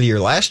towards the end of the year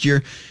last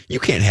year, you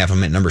can't have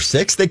him at number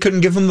 6. They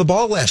couldn't give him the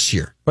ball last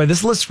year. Boy,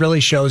 this list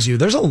really shows you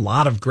there's a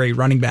lot of great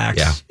running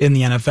backs in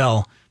the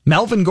NFL.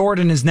 Melvin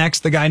Gordon is next,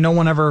 the guy no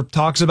one ever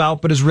talks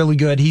about but is really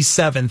good. He's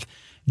 7th.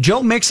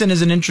 Joe Mixon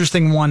is an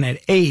interesting one at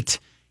 8.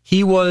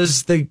 He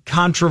was the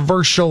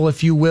controversial,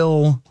 if you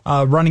will,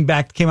 running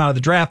back that came out of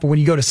the draft. But when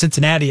you go to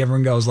Cincinnati,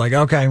 everyone goes like,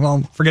 okay,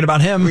 well, forget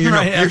about him. You're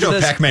no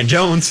Pac-Man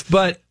Jones.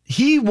 But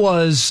he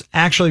was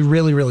actually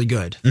really, really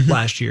good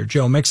last year,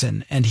 Joe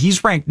Mixon. And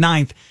he's ranked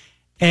 9th,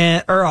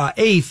 or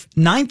 8th.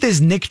 9th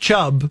is Nick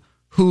Chubb,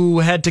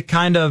 who had to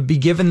kind of be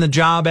given the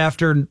job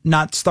after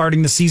not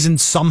starting the season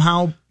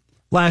somehow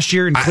last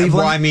year in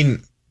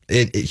Cleveland.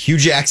 Hugh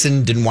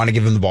Jackson didn't want to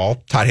give him the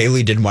ball. Todd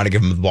Haley didn't want to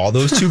give him the ball.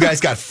 Those two guys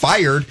got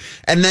fired.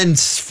 And then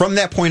from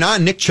that point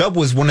on, Nick Chubb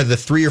was one of the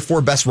 3 or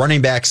 4 best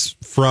running backs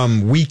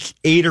from week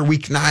 8 or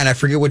week 9. I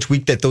forget which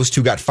week that those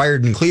two got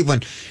fired in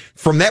Cleveland.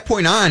 From that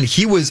point on,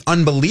 he was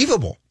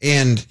unbelievable.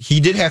 And he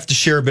did have to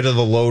share a bit of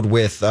the load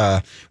with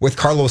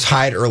Carlos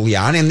Hyde early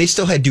on. And they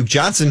still had Duke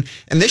Johnson.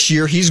 And this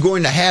year, he's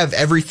going to have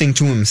everything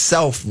to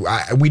himself.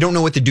 We don't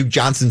know what the Duke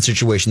Johnson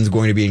situation is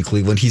going to be in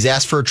Cleveland. He's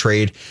asked for a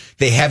trade.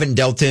 They haven't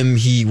dealt him.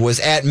 He was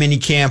at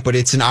minicamp, but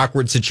it's an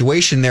awkward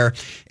situation there.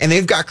 And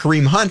they've got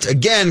Kareem Hunt.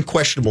 Again,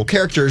 questionable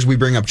characters. We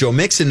bring up Joe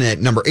Mixon at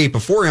number 8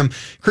 before him.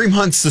 Kareem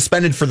Hunt's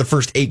suspended for the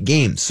first 8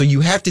 games. So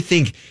you have to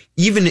think,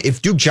 even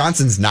if Duke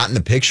Johnson's not in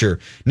the picture,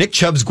 Nick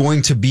Chubb's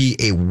going to be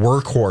a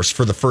workhorse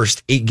for the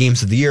first 8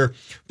 games of the year.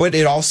 But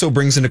it also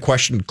brings into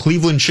question,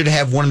 Cleveland should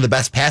have one of the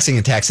best passing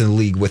attacks in the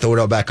league with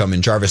Odell Beckham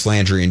and Jarvis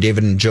Landry and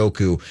David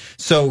Njoku.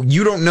 So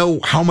you don't know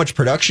how much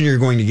production you're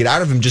going to get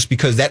out of him just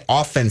because that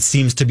offense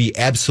seems to be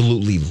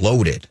absolutely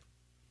loaded.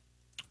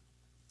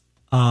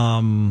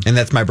 And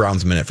that's my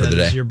Browns Minute for the day.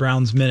 That is your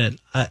Browns Minute.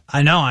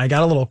 I know. I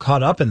got a little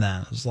caught up in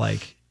that. I was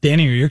like,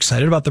 Danny, are you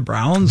excited about the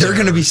Browns? They're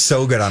going to be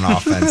so good on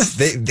offense.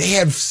 They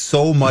have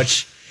so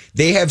much.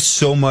 They have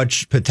so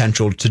much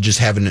potential to just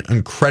have an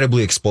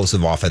incredibly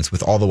explosive offense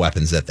with all the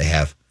weapons that they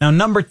have. Now,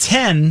 number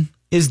 10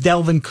 is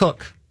Dalvin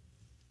Cook.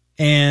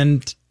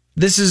 And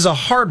this is a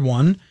hard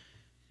one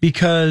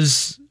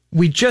because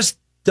we just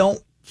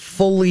don't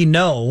fully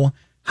know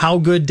how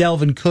good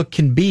Dalvin Cook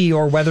can be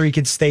or whether he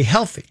could stay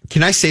healthy.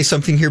 Can I say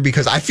something here?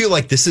 Because I feel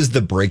like this is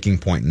the breaking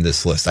point in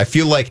this list. I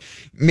feel like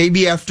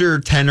maybe after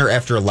 10 or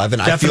after 11,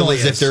 I feel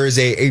as if there is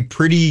a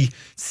pretty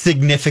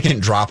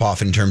significant drop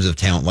off in terms of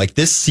talent. Like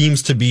this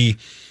seems to be,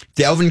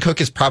 Dalvin Cook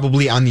is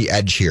probably on the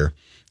edge here.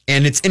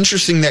 And it's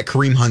interesting that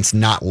Kareem Hunt's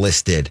not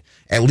listed,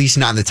 at least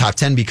not in the top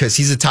 10, because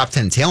he's a top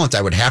 10 talent,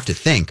 I would have to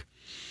think.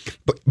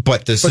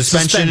 But the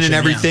suspension and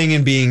everything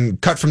and being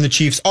cut from the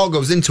Chiefs all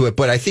goes into it.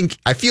 But I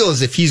feel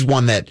as if he's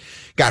one that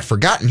got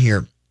forgotten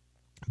here.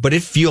 But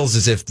it feels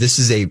as if this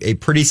is a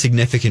pretty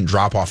significant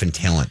drop off in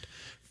talent,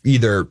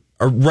 either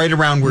right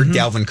around where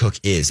Dalvin Cook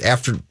is.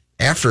 After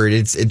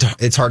it,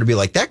 it's hard to be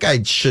like, that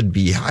guy should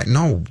be high.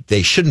 No,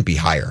 they shouldn't be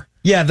higher.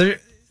 Yeah,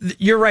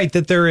 you're right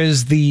that there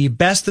is the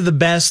best of the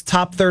best,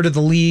 top third of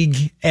the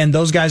league, and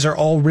those guys are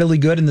all really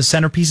good in the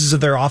centerpieces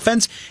of their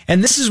offense.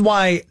 And this is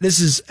why this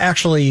is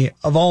actually,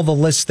 of all the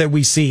lists that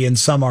we see, and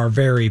some are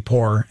very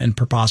poor and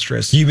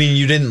preposterous. You mean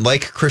you didn't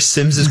like Chris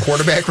Sims'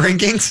 quarterback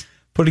rankings?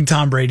 Putting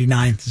Tom Brady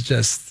ninth is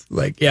just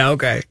like, yeah,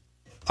 okay.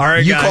 All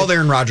right, you called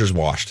Aaron Rodgers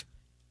washed.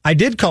 I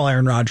did call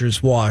Aaron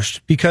Rodgers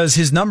washed because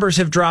his numbers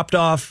have dropped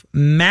off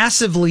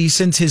massively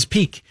since his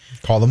peak.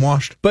 Call them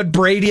washed. But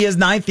Brady is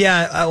ninth.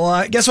 Yeah, well,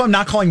 I guess what I'm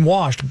not calling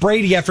washed.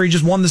 Brady after he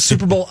just won the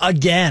Super Bowl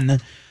again.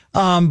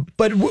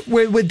 But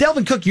with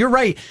Dalvin Cook, you're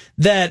right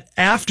that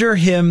after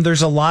him,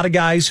 there's a lot of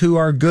guys who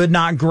are good,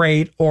 not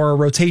great, or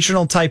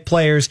rotational type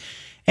players.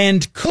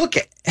 And Cook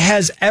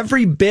has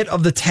every bit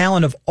of the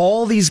talent of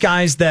all these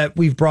guys that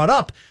we've brought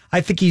up. I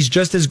think he's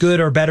just as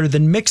good or better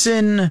than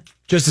Mixon,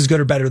 just as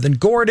good or better than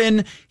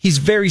Gordon. He's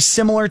very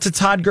similar to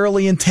Todd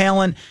Gurley in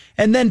talent.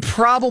 And then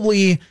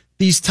probably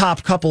these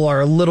top couple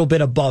are a little bit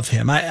above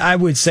him. I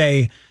would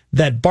say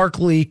that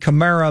Barkley,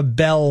 Kamara,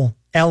 Bell,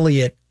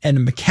 Elliott, and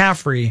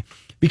McCaffrey,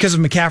 because of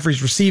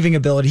McCaffrey's receiving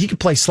ability, he could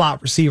play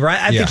slot receiver.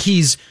 I think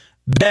he's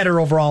better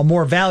overall,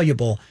 more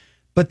valuable.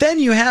 But then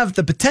you have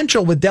the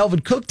potential with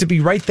Dalvin Cook to be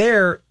right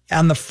there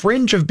on the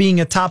fringe of being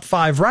a top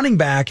 5 running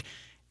back.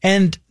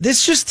 And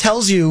this just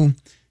tells you,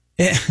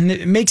 and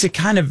it makes it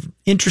kind of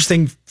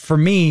interesting for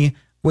me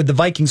with the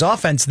Vikings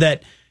offense,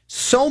 that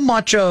so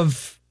much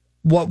of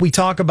what we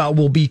talk about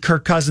will be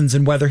Kirk Cousins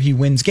and whether he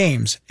wins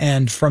games.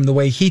 And from the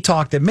way he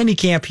talked at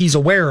minicamp, he's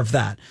aware of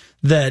that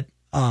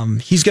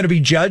he's going to be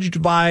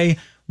judged by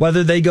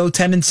whether they go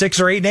 10-6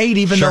 or 8-8,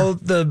 even though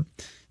the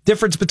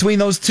difference between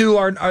those two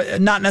are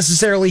not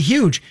necessarily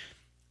huge.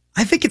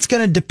 I think it's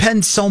going to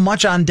depend so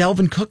much on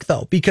Dalvin Cook,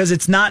 though, because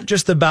it's not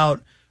just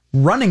about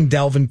running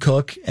Dalvin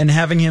Cook and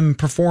having him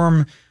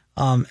perform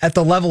at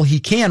the level he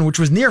can, which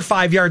was near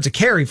 5 yards a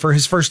carry for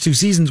his first 2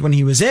 seasons when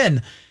he was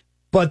in.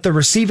 But the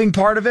receiving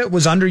part of it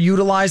was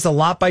underutilized a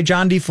lot by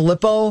John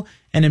DeFilippo,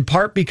 and in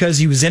part because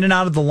he was in and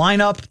out of the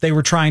lineup. They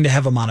were trying to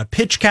have him on a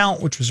pitch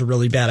count, which was a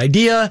really bad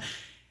idea.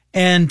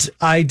 And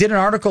I did an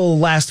article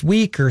last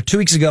week or 2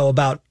 weeks ago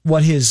about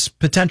what his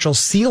potential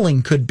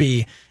ceiling could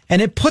be,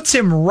 and it puts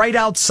him right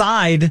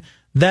outside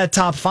that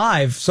top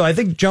 5. So I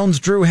think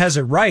Jones-Drew has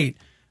it right.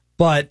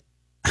 But,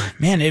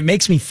 man, it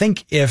makes me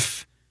think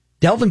if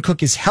Dalvin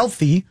Cook is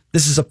healthy,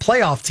 this is a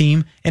playoff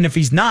team, and if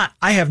he's not,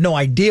 I have no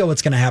idea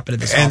what's going to happen to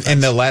this offense.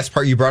 And the last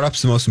part you brought up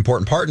is the most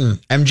important part. And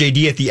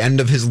MJD at the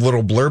end of his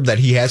little blurb that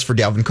he has for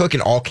Dalvin Cook,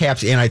 in all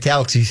caps and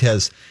italics, he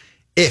says,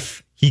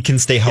 if he can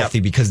stay healthy,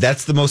 because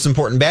that's the most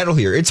important battle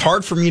here. It's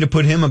hard for me to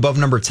put him above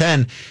number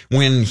 10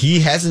 when he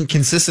hasn't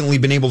consistently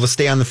been able to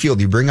stay on the field.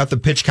 You bring up the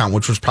pitch count,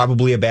 which was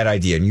probably a bad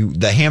idea, and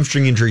the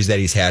hamstring injuries that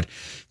he's had.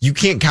 You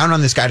can't count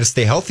on this guy to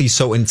stay healthy.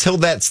 So until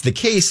that's the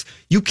case,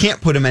 you can't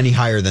put him any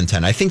higher than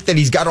 10. I think that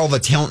he's got all the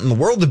talent in the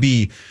world to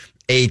be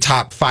a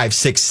top 5,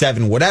 6,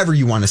 7, whatever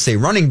you want to say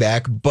running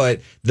back, but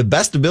the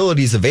best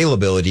ability is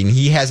availability, and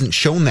he hasn't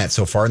shown that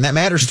so far, and that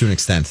matters to an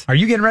extent. Are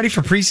you getting ready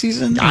for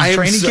preseason?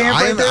 Training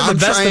camp right there? The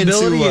best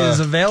ability is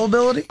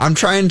availability? I'm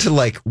trying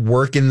to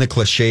work in the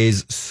cliches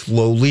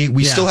slowly.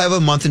 We still have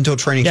a month until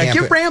training camp.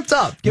 Get ramped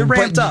up. Get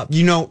ramped up.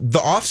 You know, the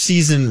off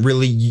season,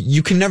 really,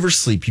 you can never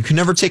sleep. You can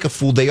never take a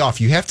full day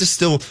off. You have to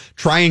still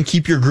try and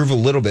keep your groove a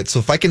little bit. So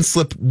if I can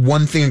slip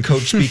one thing in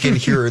coach speak in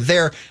here or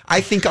there,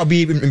 I think I'll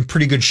be in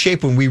pretty good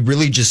shape when we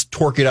really just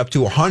torque it up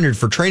to 100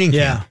 for training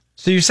camp.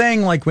 So you're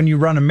saying when you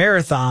run a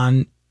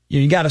marathon,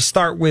 you got to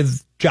start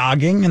with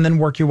jogging and then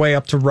work your way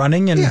up to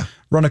running and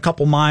run a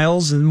couple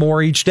miles and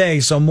more each day.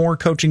 So more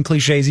coaching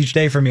cliches each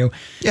day from you.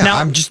 Yeah, now,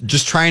 I'm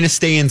just trying to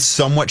stay in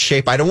somewhat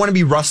shape. I don't want to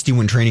be rusty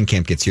when training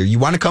camp gets here. You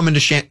want to come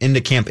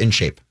into camp in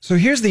shape. So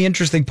here's the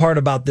interesting part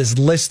about this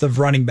list of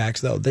running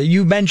backs, though, that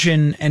you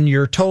mention, and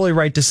you're totally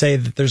right to say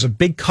that there's a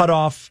big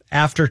cutoff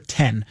after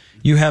 10.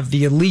 You have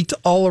the elite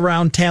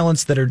all-around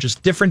talents that are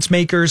just difference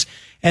makers,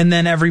 and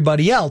then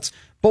everybody else.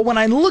 But when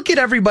I look at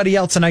everybody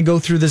else and I go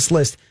through this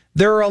list,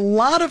 there are a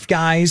lot of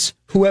guys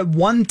who at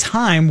one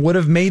time would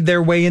have made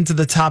their way into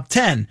the top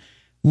 10.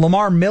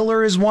 Lamar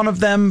Miller is one of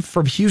them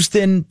from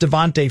Houston.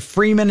 Devontae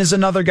Freeman is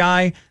another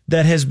guy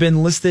that has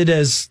been listed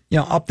as,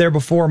 up there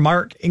before.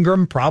 Mark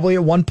Ingram probably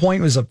at one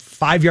point was a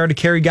 5 yard a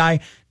carry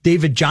guy.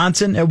 David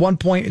Johnson at one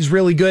point is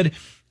really good.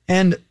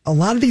 And a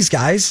lot of these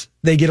guys,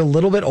 they get a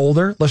little bit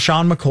older.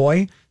 LaShawn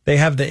McCoy, they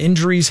have the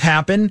injuries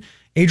happen.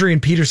 Adrian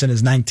Peterson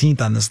is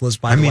 19th on this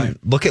list, by the way.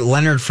 Look at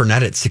Leonard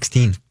Fournette at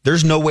 16.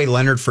 There's no way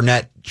Leonard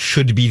Fournette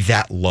should be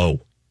that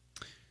low.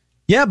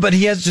 Yeah, but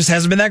he just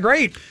hasn't been that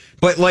great.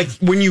 But like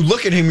when you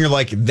look at him, you're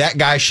like, that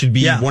guy should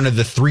be one of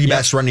the three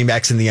best running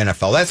backs in the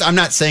NFL. I'm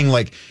not saying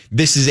like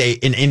this is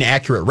an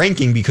inaccurate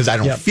ranking because I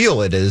don't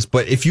feel it is.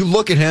 But if you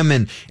look at him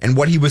and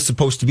what he was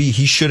supposed to be,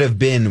 he should have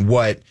been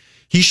what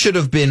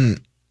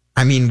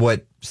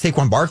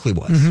Saquon Barkley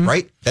was,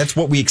 right? That's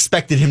what we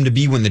expected him to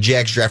be when the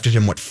Jags drafted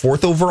him. What,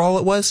 4th overall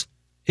it was?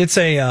 It's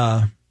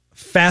a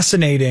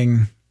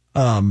fascinating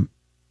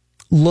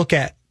look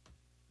at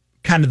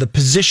kind of the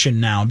position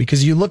now,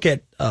 because you look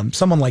at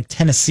someone like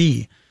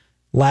Tennessee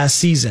last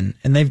season,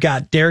 and they've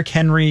got Derrick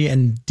Henry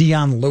and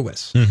Dion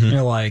Lewis. And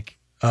you're like,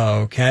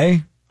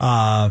 okay,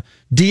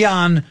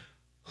 Dion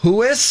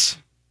Lewis,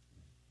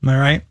 am I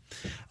right?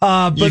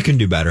 But you can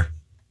do better.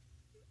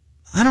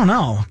 I don't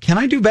know. Can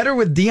I do better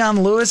with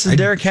Dion Lewis and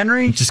Derrick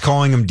Henry? Just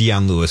calling him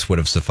Dion Lewis would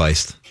have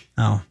sufficed.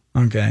 Oh,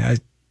 okay.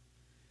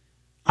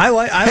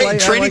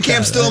 Training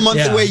camp's still a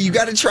month away. You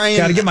got to try and...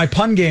 Got to get my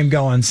pun game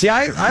going. See,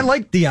 I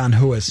like Dion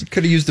Lewis.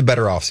 Could have used a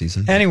better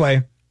offseason.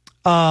 Anyway,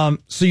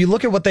 so you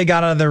look at what they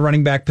got out of their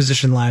running back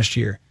position last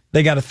year.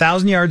 They got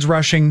 1,000 yards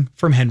rushing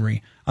from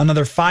Henry,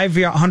 another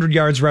 500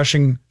 yards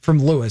rushing from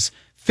Lewis,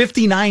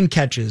 59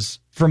 catches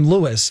from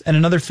Lewis, and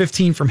another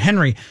 15 from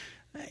Henry.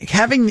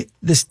 Having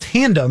this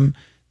tandem,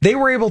 they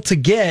were able to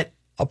get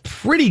a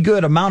pretty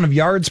good amount of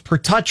yards per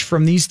touch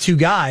from these two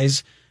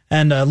guys.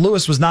 And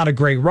Lewis was not a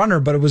great runner,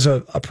 but it was a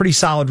pretty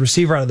solid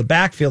receiver out of the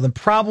backfield. And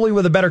probably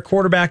with a better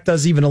quarterback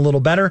does even a little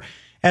better.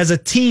 As a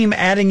team,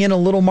 adding in a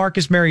little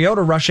Marcus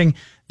Mariota rushing,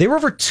 they were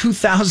over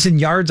 2,000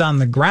 yards on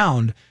the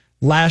ground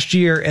last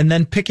year, and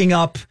then picking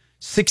up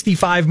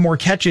 65 more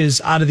catches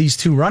out of these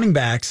two running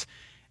backs.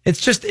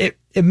 It's just, it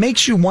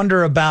makes you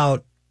wonder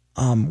about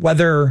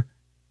whether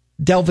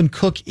Dalvin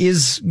Cook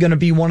is going to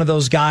be one of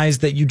those guys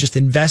that you just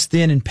invest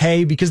in and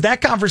pay, because that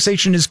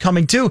conversation is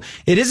coming too.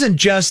 It isn't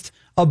just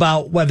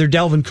about whether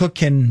Dalvin Cook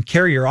can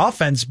carry your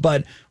offense,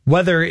 but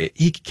whether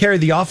he can carry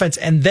the offense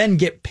and then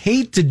get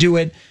paid to do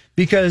it,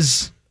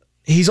 because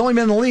he's only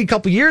been in the league a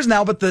couple years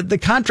now, but the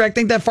contract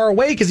ain't that far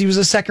away because he was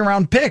a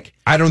 2nd-round pick.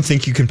 I don't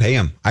think you can pay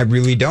him. I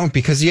really don't,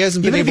 because he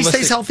hasn't been able to... Even if he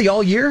stays stay healthy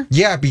all year?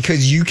 Yeah,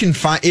 because you can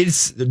find...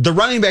 The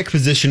running back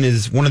position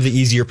is one of the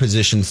easier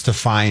positions to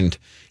find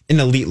an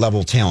elite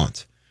level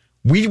talent.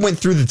 We went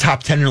through the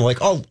top 10 and we're like,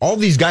 oh, all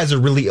these guys are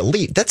really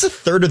elite. That's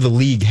 1/3 of the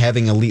league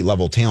having elite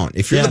level talent.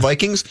 If you're the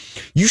Vikings,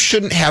 you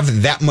shouldn't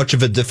have that much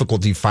of a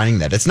difficulty finding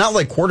that. It's not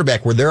like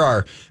quarterback where there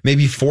are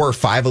maybe 4 or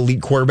 5 elite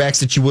quarterbacks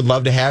that you would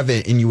love to have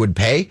and you would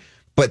pay.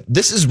 But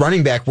this is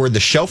running back where the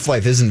shelf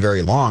life isn't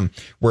very long,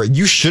 where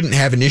you shouldn't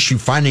have an issue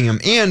finding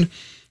him. And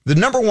the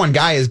number one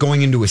guy is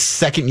going into his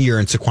 2nd year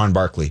in Saquon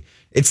Barkley.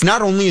 It's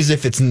not only as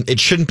if it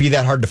shouldn't be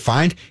that hard to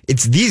find.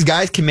 It's these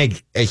guys can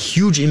make a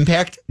huge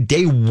impact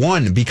day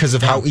one because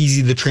of how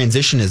easy the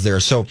transition is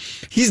there. So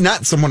he's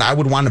not someone I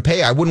would want to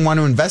pay. I wouldn't want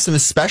to invest in,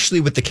 especially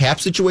with the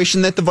cap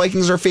situation that the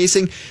Vikings are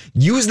facing.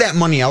 Use that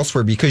money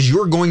elsewhere, because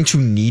you're going to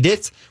need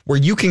it, where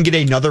you can get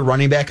another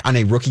running back on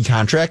a rookie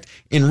contract.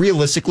 And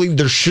realistically,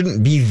 there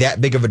shouldn't be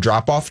that big of a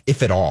drop off,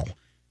 if at all.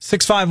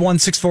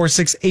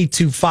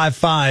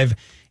 651-646-8255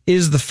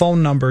 is the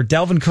phone number.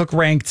 Dalvin Cook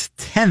ranked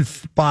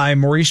 10th by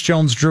Maurice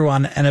Jones-Drew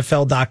on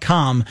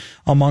NFL.com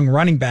among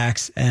running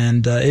backs.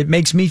 And it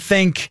makes me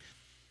think,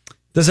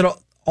 does it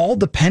all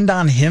depend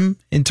on him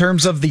in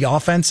terms of the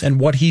offense and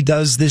what he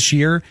does this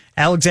year?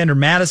 Alexander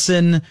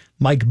Mattison,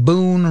 Mike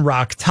Boone,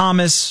 Rock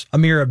Thomas,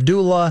 Amir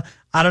Abdullah.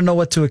 I don't know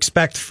what to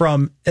expect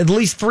from at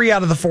least 3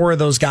 out of the 4 of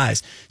those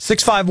guys.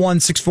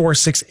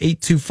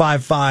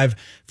 651-646-8255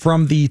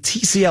 from the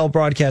TCL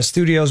broadcast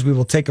studios. We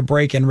will take a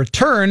break and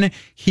return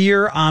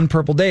here on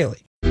Purple Daily.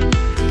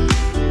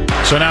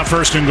 So now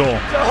 1st and goal.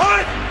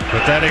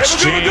 But that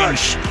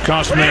exchange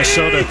cost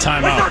Minnesota a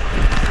timeout.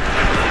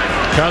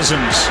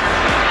 Cousins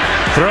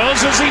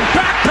throws as he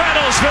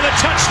backpedals for the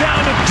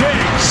touchdown to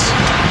Diggs.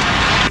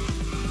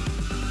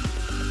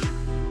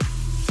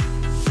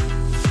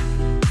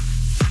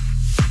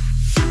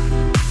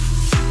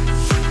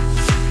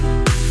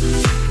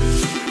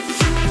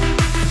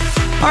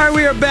 All right,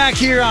 we are back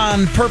here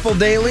on Purple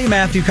Daily.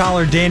 Matthew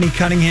Collar, Danny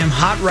Cunningham.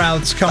 Hot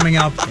routes coming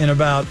up in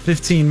about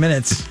 15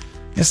 minutes.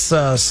 I guess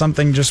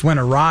something just went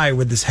awry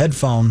with this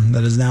headphone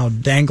that is now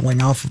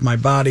dangling off of my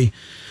body.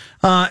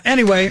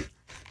 Anyway,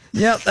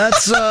 yep,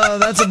 that's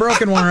a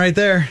broken one right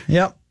there.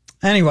 Yep.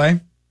 Anyway,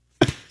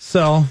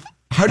 so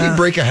how do you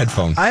break a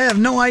headphone? I have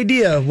no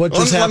idea what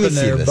just happened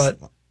there, but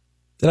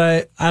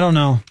did I don't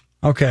know.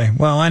 Okay.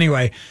 Well,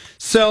 anyway,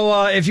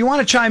 so if you want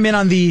to chime in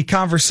on the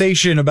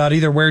conversation about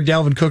either where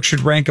Dalvin Cook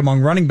should rank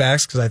among running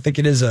backs, because I think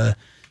it is a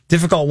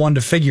difficult one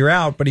to figure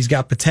out, but he's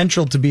got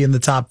potential to be in the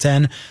top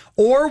 10,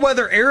 or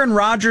whether Aaron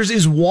Rodgers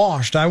is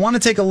washed. I want to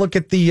take a look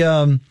at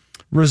the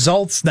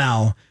results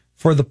now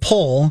for the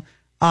poll.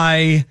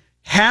 I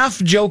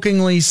half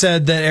jokingly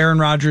said that Aaron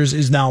Rodgers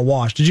is now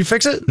washed. Did you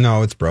fix it?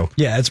 No, it's broke.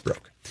 Yeah, it's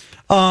broke.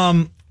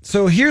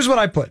 So here's what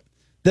I put.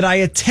 That I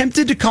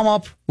attempted to come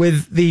up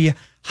with the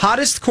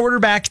hottest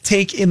quarterback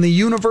take in the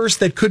universe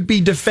that could be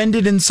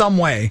defended in some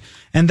way.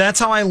 And that's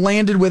how I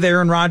landed with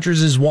Aaron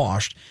Rodgers is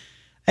washed.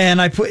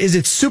 And I put, is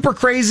it super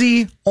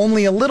crazy,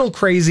 only a little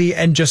crazy,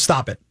 and just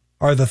stop it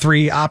are the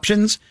three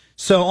options.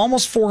 So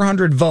almost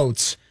 400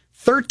 votes.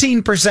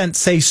 13%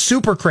 say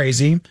super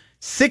crazy.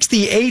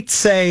 68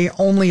 say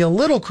only a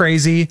little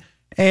crazy.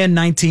 And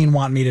 19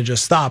 want me to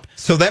just stop.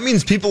 So that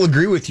means people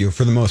agree with you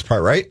for the most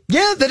part, right?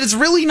 Yeah, that it's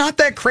really not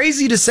that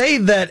crazy to say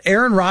that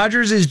Aaron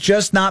Rodgers is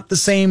just not the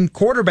same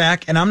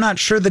quarterback, and I'm not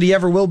sure that he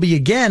ever will be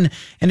again.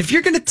 And if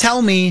you're going to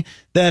tell me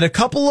that a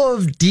couple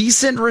of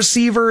decent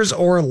receivers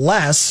or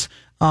less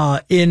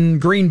in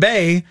Green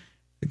Bay,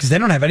 because they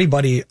don't have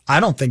anybody, I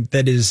don't think,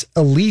 that is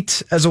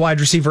elite as a wide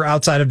receiver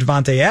outside of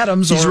Devontae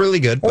Adams. He's really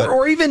good.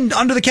 Or even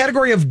under the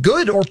category of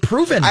good or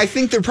proven. I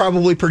think they're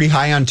probably pretty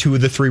high on two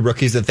of the three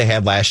rookies that they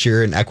had last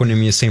year, in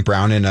Equanimeous St.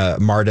 Brown and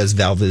Marquez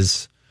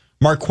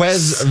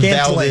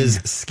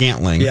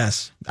Valdez-Scantling.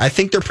 Yes. I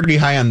think they're pretty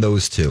high on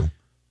those two.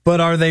 But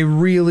are they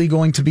really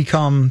going to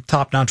become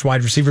top-notch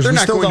wide receivers? We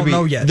still don't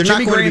know yet.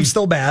 Jimmy Graham's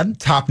still bad.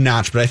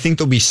 Top-notch, but I think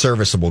they'll be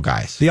serviceable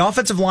guys. The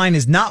offensive line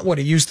is not what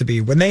it used to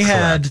be. When they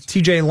had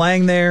TJ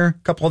Lang there, a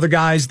couple other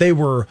guys, they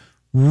were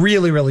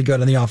really, really good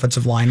on the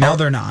offensive line. Now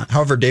they're not.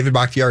 However, David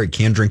Bakhtiari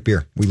can drink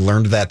beer. We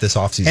learned that this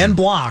offseason. And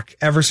block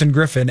Everson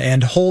Griffin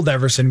and hold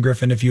Everson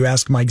Griffin, if you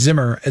ask Mike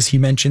Zimmer, as he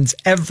mentions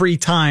every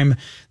time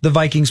the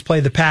Vikings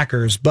play the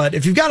Packers. But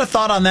if you've got a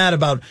thought on that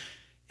about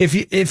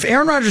if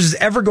Aaron Rodgers is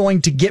ever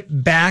going to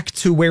get back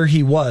to where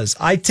he was,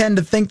 I tend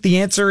to think the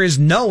answer is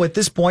no at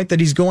this point, that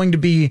he's going to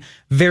be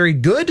very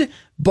good.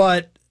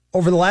 But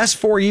over the last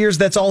 4 years,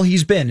 that's all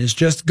he's been, is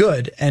just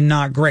good and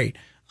not great.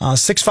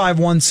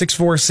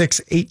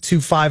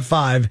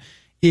 651-646-8255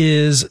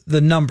 is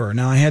the number.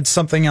 Now, I had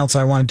something else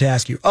I wanted to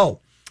ask you.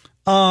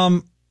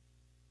 ESPN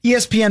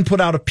put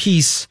out a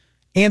piece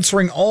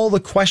answering all the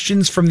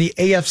questions from the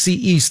AFC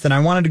East, and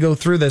I wanted to go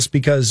through this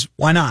because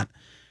why not?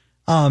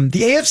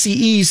 The AFC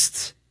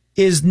East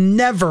is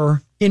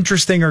never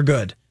interesting or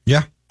good.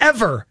 Yeah.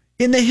 Ever.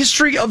 In the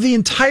history of the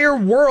entire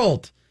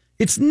world.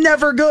 It's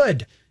never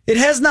good. It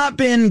has not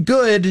been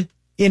good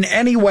in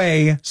any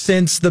way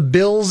since the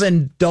Bills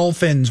and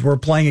Dolphins were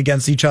playing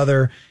against each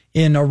other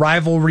in a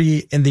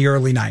rivalry in the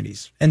early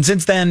 90s. And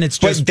since then, it's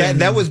just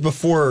that was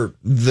before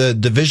the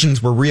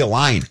divisions were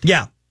realigned.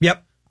 Yeah.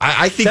 Yep.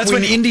 I think that's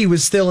when Indy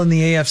was still in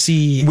the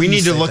AFC. We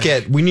need to look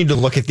at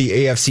the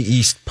AFC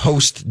East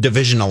post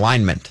division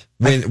alignment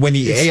when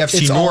the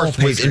AFC North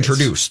was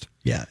introduced.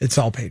 Yeah, it's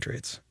all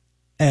Patriots.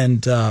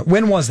 And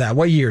when was that?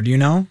 What year? Do you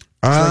know?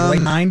 Like late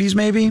 90s,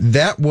 maybe.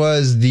 That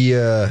was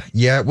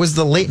it was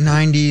the late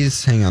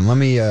 90s. Hang on, let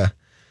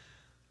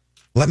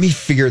me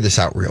figure this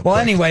out real quick. Well,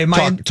 anyway,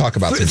 talk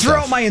about some throughout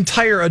stuff. my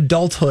entire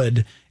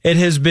adulthood, it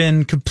has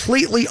been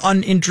completely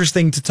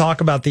uninteresting to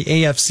talk about the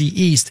AFC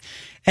East.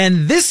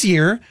 And this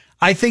year,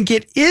 I think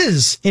it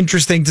is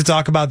interesting to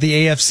talk about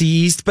the AFC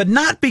East, but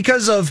not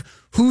because of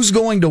who's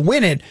going to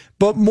win it,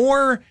 but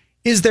more,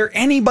 is there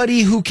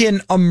anybody who can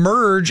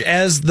emerge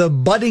as the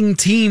budding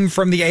team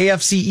from the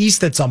AFC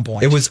East at some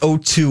point? It was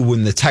 2002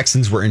 when the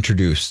Texans were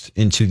introduced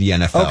into the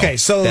NFL. Okay,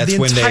 so the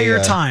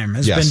entire time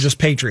has been just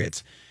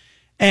Patriots.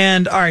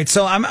 And all right,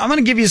 so I'm going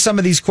to give you some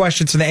of these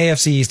questions from the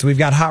AFC East. We've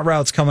got Hot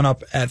Routes coming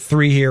up at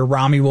 3 here.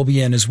 Rami will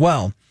be in as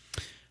well.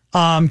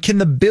 Can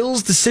the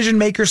Bills decision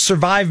makers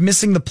survive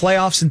missing the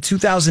playoffs in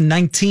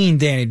 2019,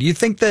 Danny? Do you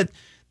think that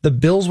the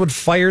Bills would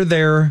fire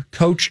their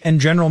coach and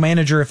general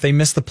manager if they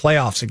miss the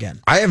playoffs again?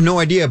 I have no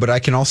idea, but I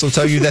can also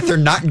tell you that they're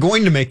not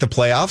going to make the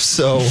playoffs.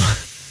 So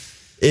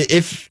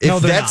if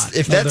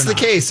that's the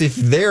case, if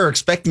they're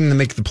expecting to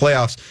make the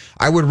playoffs,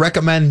 I would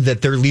recommend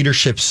that their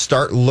leadership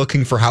start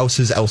looking for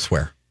houses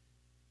elsewhere.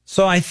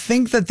 So I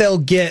think that they'll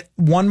get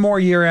one more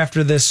year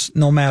after this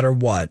no matter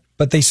what,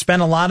 but they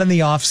spent a lot in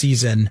the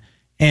offseason.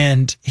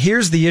 And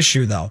here's the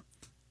issue, though.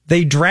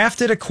 They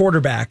drafted a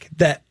quarterback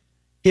that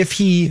if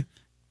he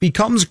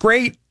becomes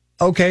great,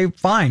 okay,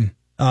 fine,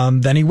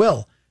 then he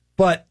will.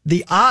 But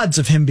the odds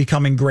of him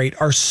becoming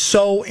great are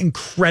so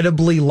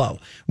incredibly low.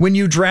 When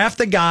you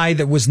draft a guy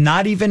that was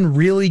not even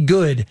really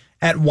good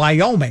at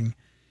Wyoming,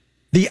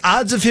 the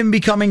odds of him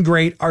becoming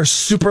great are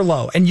super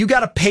low. And you got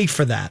to pay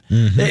for that.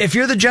 Mm-hmm. If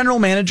you're the general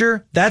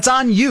manager, that's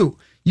on you.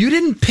 You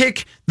didn't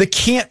pick the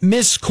can't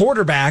miss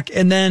quarterback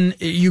and then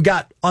you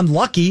got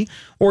unlucky,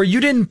 or you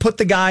didn't put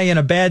the guy in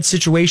a bad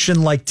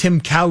situation like Tim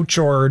Couch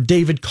or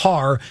David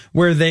Carr,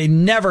 where they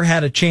never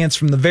had a chance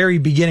from the very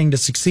beginning to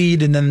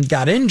succeed and then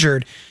got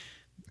injured.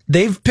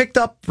 They've picked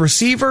up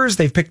receivers.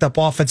 They've picked up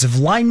offensive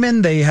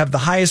linemen. They have the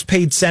highest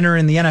paid center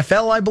in the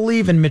NFL, I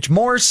believe, in Mitch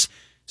Morse.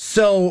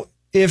 So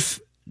if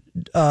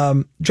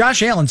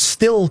Josh Allen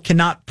still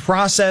cannot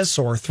process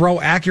or throw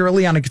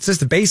accurately on a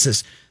consistent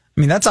basis, I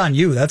mean, that's on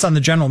you. That's on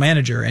the general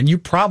manager. And you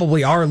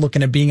probably are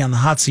looking at being on the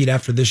hot seat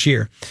after this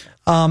year.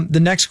 The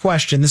next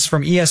question, this is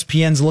from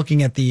ESPN's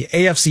looking at the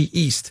AFC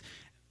East,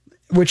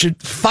 which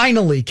it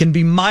finally can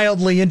be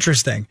mildly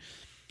interesting.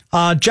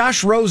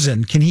 Josh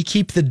Rosen, can he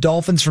keep the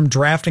Dolphins from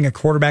drafting a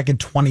quarterback in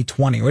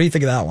 2020? What do you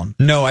think of that one?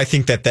 No, I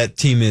think that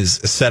team is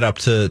set up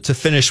to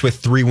finish with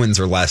 3 wins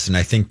or less. And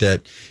I think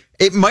that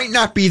it might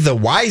not be the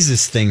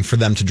wisest thing for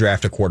them to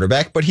draft a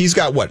quarterback, but he's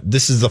got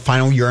this is the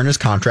final year in his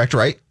contract,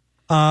 right?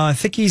 I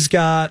think he's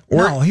got,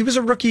 he was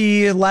a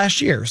rookie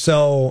last year.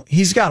 So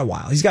he's got a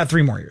while. He's got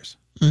 3 more years.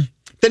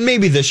 Then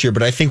maybe this year,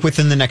 but I think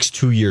within the next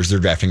 2 years they're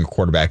drafting a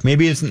quarterback.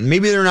 Maybe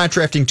they're not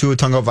drafting Tua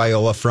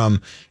Tagovailoa from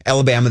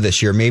Alabama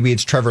this year. Maybe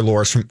it's Trevor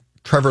Lawrence from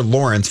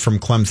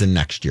Clemson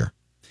next year.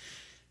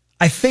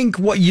 I think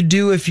what you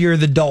do if you're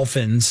the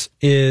Dolphins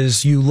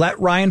is you let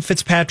Ryan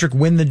Fitzpatrick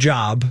win the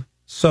job,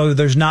 so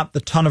there's not the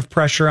ton of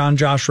pressure on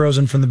Josh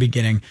Rosen from the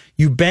beginning.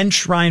 You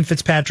bench Ryan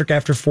Fitzpatrick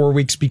after 4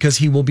 weeks because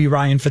he will be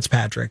Ryan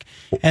Fitzpatrick.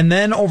 And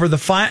then over the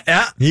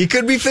he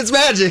could be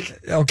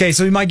Fitzmagic. Okay,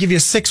 so he might give you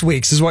 6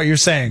 weeks is what you're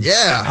saying.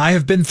 Yeah. I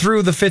have been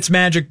through the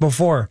Fitzmagic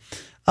before.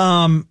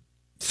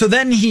 So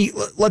then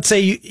let's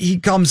say he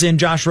comes in,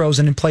 Josh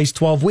Rosen, and plays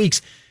 12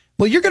 weeks.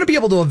 Well, you're going to be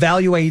able to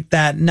evaluate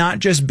that not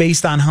just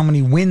based on how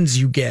many wins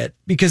you get,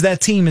 because that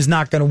team is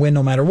not going to win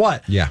no matter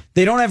what. Yeah.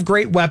 They don't have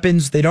great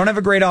weapons. They don't have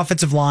a great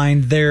offensive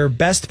line. Their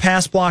best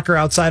pass blocker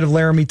outside of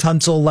Laramie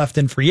Tunsil left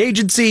in free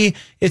agency.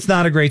 It's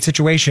not a great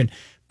situation.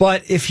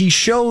 But if he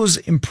shows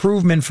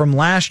improvement from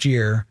last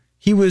year,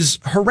 he was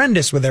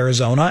horrendous with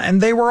Arizona,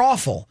 and they were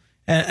awful.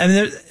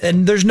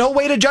 And there's no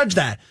way to judge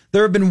that.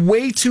 There have been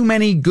way too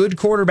many good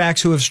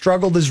quarterbacks who have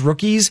struggled as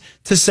rookies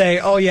to say,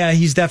 oh, yeah,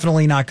 he's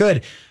definitely not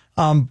good.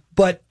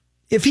 But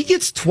if he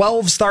gets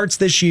 12 starts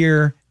this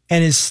year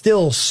and is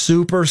still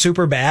super,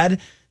 super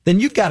bad, then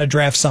you've got to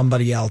draft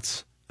somebody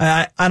else.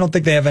 I don't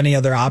think they have any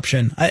other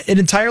option. It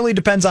entirely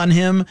depends on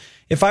him.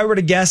 If I were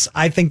to guess,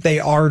 I think they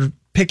are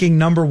picking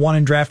number 1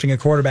 and drafting a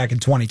quarterback in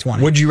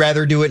 2020. Would you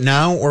rather do it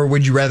now, or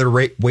would you rather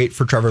wait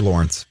for Trevor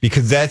Lawrence?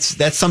 Because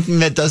that's something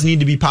that does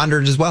need to be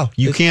pondered as well.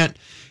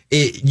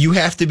 You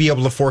have to be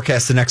able to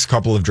forecast the next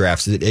couple of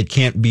drafts. It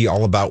can't be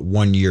all about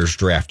 1 year's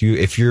draft.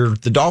 If you're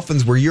the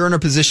Dolphins, where you're in a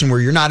position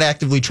where you're not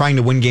actively trying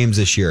to win games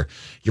this year,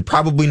 you're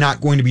probably not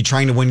going to be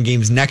trying to win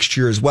games next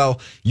year as well.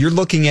 You're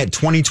looking at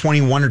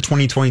 2021 or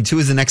 2022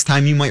 as the next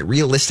time you might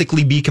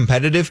realistically be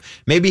competitive.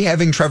 Maybe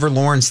having Trevor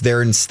Lawrence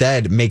there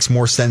instead makes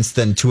more sense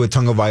than Tua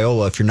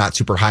Tagovailoa if you're not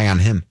super high on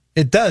him.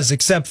 It does,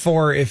 except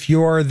for if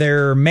you're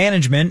their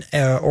management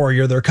or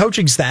you're their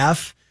coaching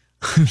staff.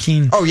 I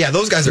mean, oh yeah,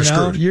 those guys are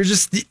screwed.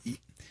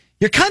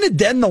 You're kind of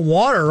dead in the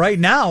water right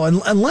now,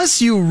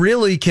 unless you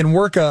really can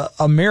work a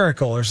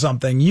miracle or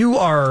something. You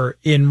are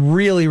in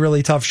really,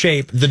 really tough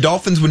shape. The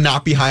Dolphins would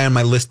not be high on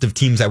my list of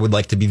teams I would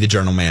like to be the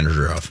general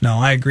manager of. No,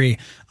 I agree.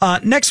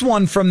 Next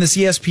one from this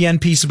ESPN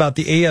piece about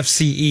the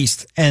AFC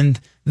East, and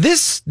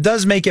this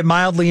does make it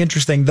mildly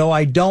interesting, though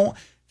I don't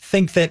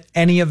think that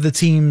any of the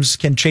teams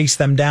can chase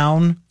them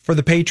down for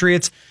the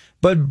Patriots.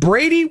 But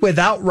Brady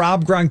without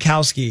Rob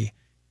Gronkowski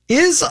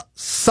is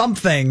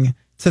something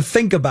to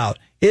think about.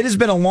 It has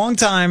been a long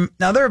time.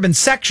 Now, there have been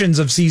sections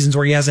of seasons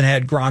where he hasn't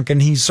had Gronk, and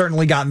he's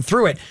certainly gotten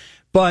through it.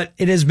 But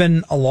it has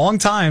been a long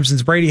time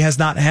since Brady has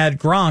not had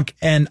Gronk.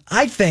 And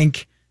I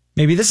think,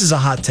 maybe this is a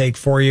hot take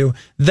for you,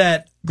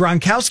 that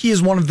Gronkowski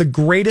is one of the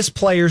greatest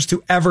players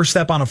to ever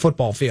step on a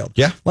football field.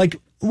 Yeah.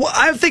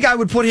 I think I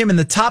would put him in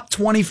the top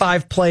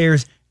 25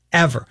 players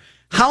ever.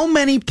 How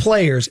many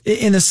players,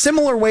 in a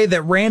similar way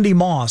that Randy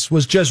Moss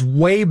was just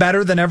way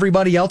better than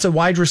everybody else at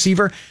wide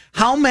receiver,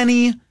 how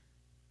many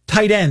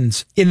tight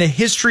ends in the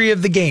history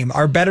of the game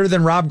are better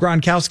than Rob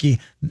Gronkowski?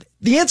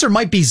 The answer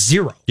might be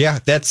 0. Yeah,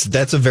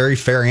 that's a very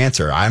fair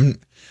answer.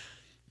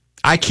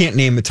 I can't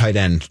name a tight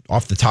end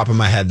off the top of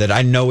my head that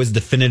I know is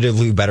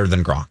definitively better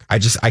than Gronk.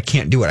 I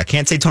can't do it. I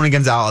can't say Tony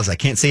Gonzalez. I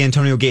can't say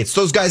Antonio Gates.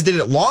 Those guys did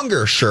it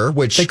longer, sure,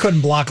 which they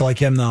couldn't block like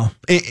him though.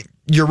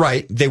 You're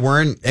right. They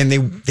weren't, and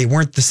they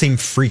weren't the same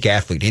freak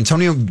athlete.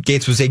 Antonio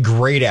Gates was a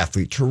great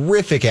athlete,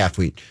 terrific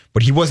athlete,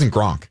 but he wasn't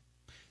Gronk.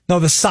 No,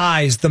 the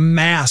size, the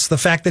mass, the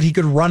fact that he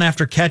could run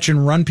after catch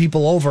and run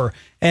people over.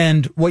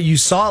 And what you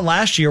saw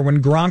last year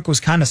when Gronk was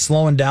kind of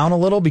slowing down a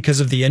little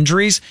because of the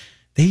injuries,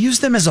 they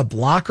used him as a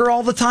blocker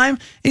all the time.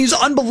 And he's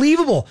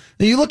unbelievable.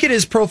 You look at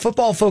his Pro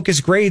Football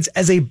Focus grades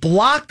as a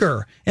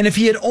blocker. And if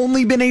he had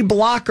only been a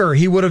blocker,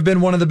 he would have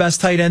been one of the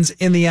best tight ends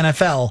in the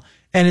NFL.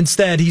 And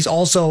instead, he's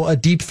also a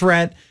deep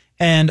threat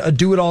and a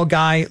do-it-all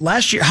guy.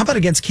 Last year, how about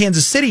against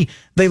Kansas City?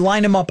 They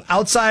line him up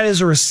outside as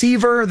a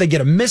receiver. They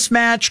get a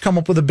mismatch, come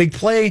up with a big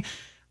play.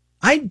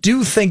 I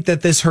do think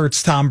that this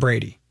hurts Tom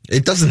Brady.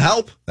 It doesn't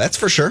help. That's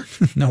for sure.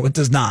 No, it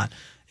does not.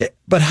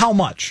 But how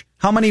much?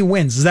 How many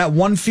wins? Is that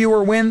one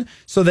fewer win?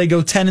 So they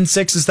go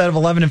 10-6 instead of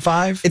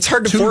 11-5? It's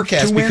hard to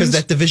forecast because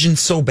that division's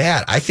so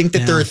bad. I think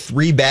that there are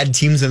 3 bad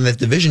teams in that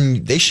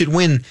division. They should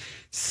win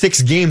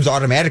 6 games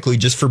automatically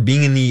just for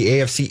being in the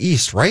AFC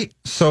East, right?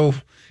 So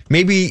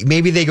maybe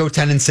they go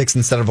 10-6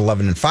 instead of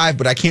 11-5,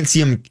 but I can't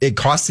see it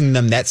costing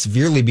them that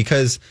severely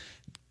because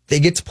they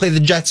get to play the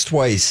Jets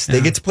twice. Yeah.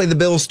 They get to play the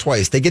Bills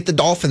twice. They get the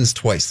Dolphins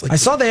twice. I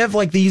saw they have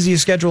the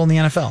easiest schedule in the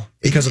NFL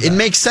because of that. It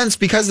makes sense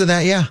because of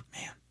that, yeah.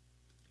 Man.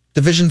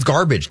 Division's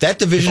garbage. That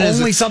division if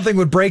only something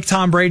would break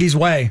Tom Brady's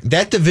way.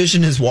 That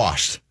division is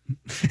washed.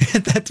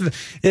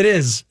 It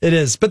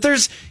is. But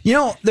there's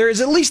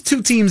at least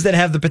two teams that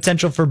have the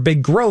potential for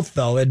big growth,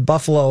 though, at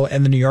Buffalo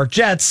and the New York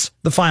Jets.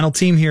 The final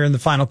team here and the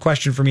final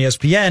question from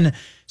ESPN.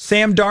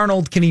 Sam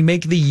Darnold, can he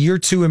make the year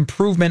 2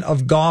 improvement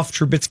of Goff,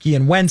 Trubisky,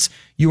 and Wentz?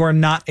 You are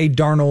not a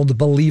Darnold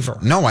believer.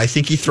 No, I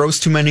think he throws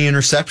too many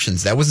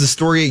interceptions. That was the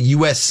story at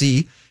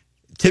USC.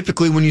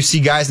 Typically, when you see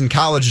guys in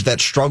college that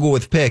struggle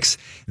with picks,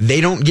 they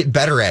don't get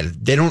better at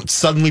it. They don't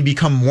suddenly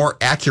become more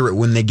accurate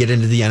when they get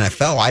into the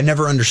NFL. I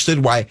never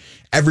understood why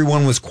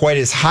everyone was quite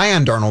as high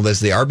on Darnold as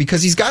they are,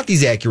 because he's got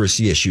these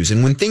accuracy issues.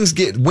 And when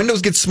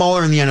windows get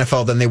smaller in the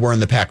NFL than they were in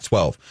the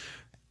Pac-12,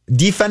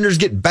 defenders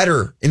get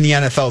better in the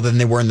NFL than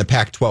they were in the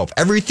Pac-12.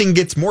 Everything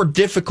gets more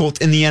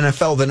difficult in the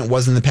NFL than it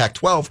was in the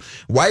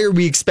Pac-12. Why are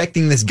we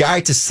expecting this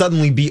guy to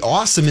suddenly be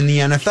awesome in the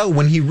NFL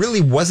when he really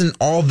wasn't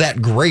all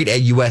that great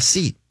at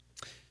USC?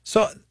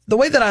 So the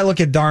way that I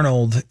look at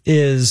Darnold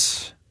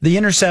is the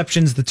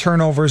interceptions, the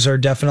turnovers are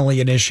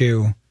definitely an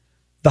issue.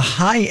 The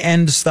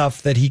high-end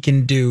stuff that he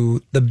can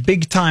do, the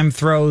big-time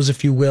throws,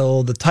 if you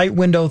will, the tight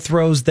window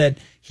throws that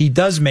he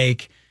does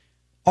make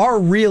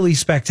are really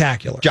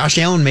spectacular. Josh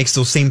Allen makes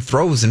those same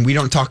throws, and we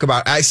don't talk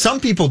about...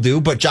 some people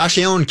do, but Josh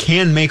Allen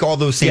can make all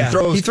those same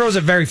throws. He throws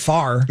it very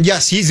far.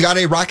 Yes, he's got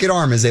a rocket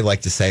arm, as they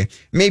like to say.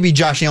 Maybe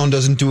Josh Allen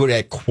doesn't do it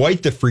at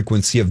quite the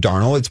frequency of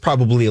Darnold. It's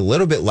probably a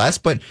little bit less,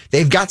 but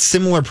they've got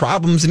similar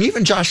problems, and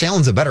even Josh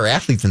Allen's a better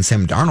athlete than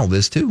Sam Darnold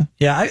is, too.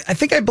 Yeah, I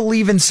think I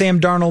believe in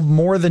Sam Darnold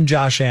more than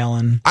Josh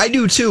Allen. I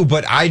do, too,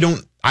 but I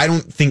don't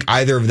think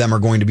either of them are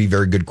going to be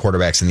very good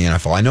quarterbacks in the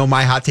NFL. I know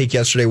my hot take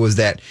yesterday was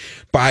that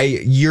by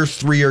year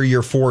 3 or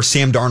year 4,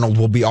 Sam Darnold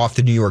will be off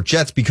the New York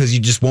Jets because he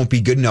just won't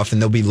be good enough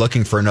and they'll be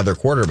looking for another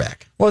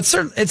quarterback. Well,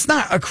 it's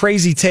not a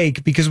crazy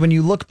take because when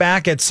you look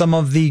back at some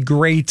of the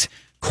great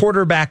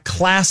quarterback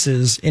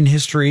classes in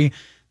history,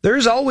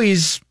 there's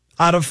always,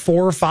 out of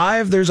 4 or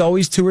 5, there's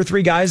always 2 or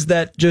 3 guys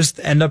that just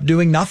end up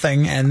doing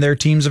nothing and their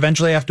teams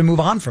eventually have to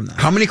move on from them.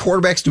 How many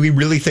quarterbacks do we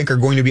really think are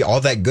going to be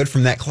all that good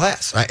from that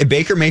class?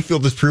 Baker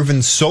Mayfield has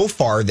proven so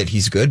far that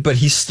he's good, but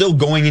he's still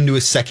going into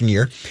his second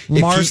year.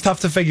 Lamar's tough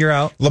to figure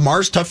out.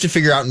 Lamar's tough to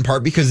figure out in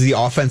part because of the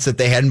offense that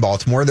they had in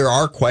Baltimore. There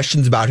are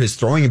questions about his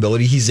throwing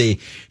ability. He's a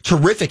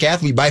terrific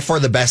athlete, by far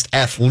the best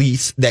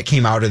athlete that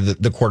came out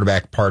of the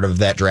quarterback part of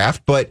that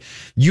draft, but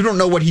you don't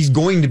know what he's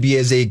going to be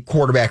as a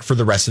quarterback for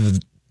the rest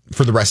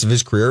of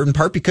his career, in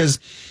part because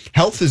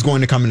health is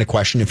going to come into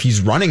question if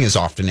he's running as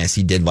often as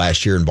he did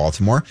last year in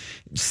Baltimore.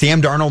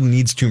 Sam Darnold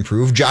needs to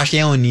improve. Josh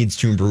Allen needs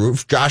to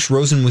improve. Josh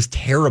Rosen was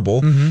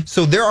terrible.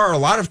 So there are a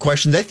lot of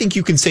questions. I think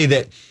you can say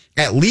that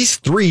at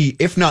least 3,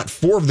 if not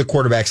 4 of the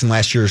quarterbacks in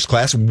last year's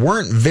class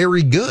weren't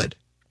very good.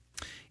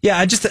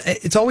 Yeah,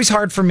 it's always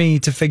hard for me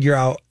to figure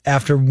out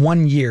after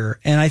 1 year.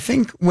 And I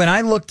think when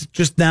I looked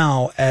just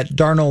now at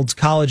Darnold's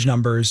college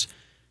numbers,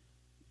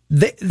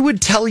 they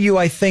would tell you,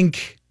 I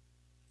think,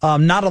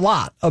 not a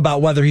lot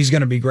about whether he's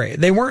going to be great.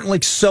 They weren't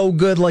like so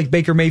good like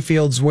Baker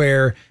Mayfield's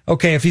where,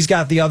 okay, if he's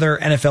got the other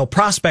NFL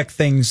prospect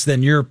things,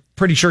 then you're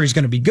pretty sure he's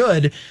going to be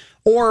good.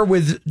 Or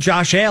with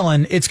Josh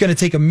Allen, it's going to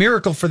take a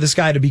miracle for this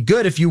guy to be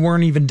good if you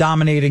weren't even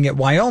dominating at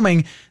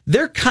Wyoming.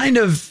 They're kind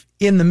of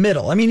in the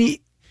middle. I mean,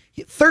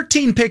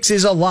 13 picks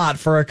is a lot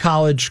for a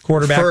college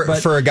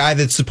quarterback. For a guy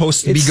that's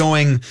supposed to be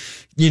going,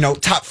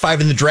 top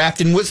 5 in the draft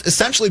and was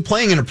essentially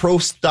playing in a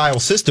pro-style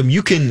system.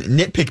 You can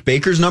nitpick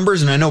Baker's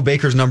numbers, and I know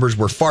Baker's numbers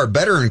were far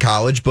better in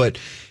college, but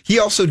he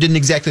also didn't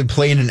exactly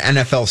play in an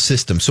NFL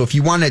system. So if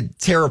you want to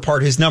tear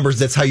apart his numbers,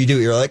 that's how you do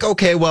it. You're like,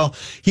 okay, well,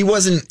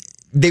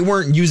 they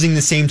weren't using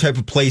the same type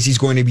of plays he's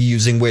going to be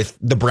using with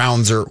the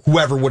Browns or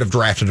whoever would have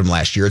drafted him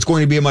last year. It's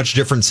going to be a much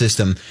different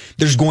system.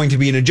 There's going to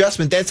be an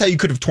adjustment. That's how you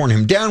could have torn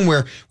him down,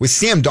 where with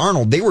Sam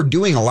Darnold, they were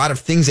doing a lot of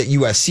things at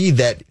USC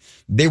that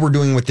they were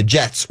doing with the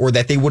Jets or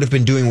that they would have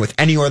been doing with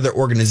any other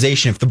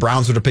organization if the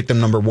Browns would have picked them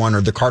number 1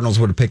 or the Cardinals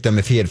would have picked them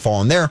if he had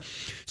fallen there.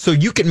 So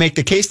you could make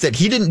the case that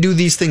he didn't do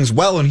these things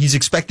well and he's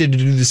expected to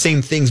do the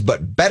same things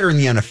but better in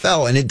the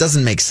NFL, and it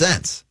doesn't make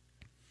sense.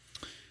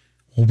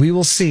 Well, we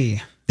will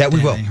see. That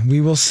we will.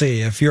 We will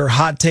see. If your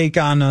hot take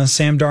on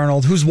Sam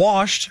Darnold, who's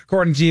washed,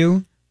 according to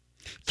you.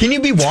 Can you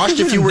be washed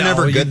if you were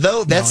never good,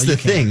 though? That's the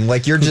thing.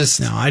 Like, you're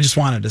just... No, I just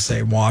wanted to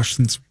say washed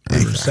since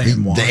we were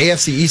saying washed. The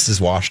AFC East is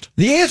washed.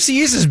 The AFC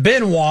East has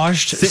been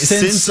washed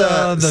since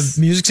the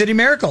Music City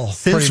Miracle.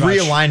 Since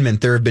realignment,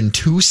 there have been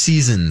 2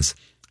 seasons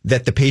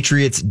that the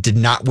Patriots did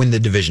not win the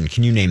division.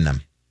 Can you name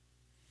them?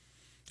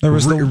 There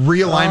was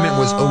realignment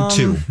was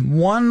 0-2.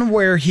 One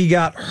where he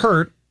got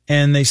hurt.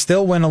 And they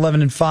still went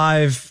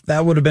 11-5.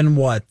 That would have been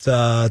what,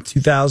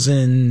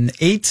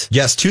 2008?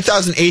 Yes,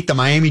 2008. The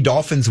Miami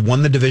Dolphins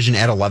won the division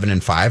at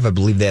 11-5. I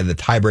believe they had the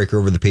tiebreaker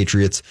over the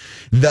Patriots,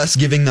 thus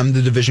giving them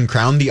the division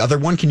crown. The other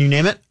one, can you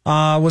name it?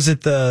 Was it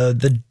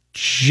the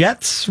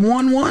Jets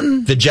won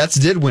one? The Jets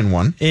did win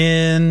one.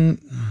 Do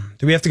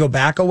we have to go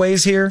back a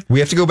ways here?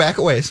 We have to go back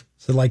a ways.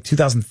 So like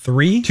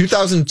 2003?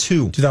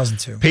 2002.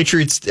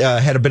 Patriots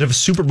had a bit of a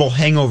Super Bowl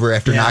hangover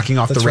after knocking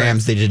off the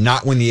Rams. Right. They did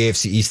not win the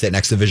AFC East that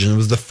next division. It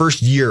was the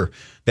first year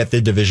that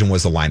the division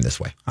was aligned this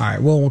way. All right.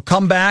 Well, we'll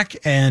come back,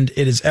 and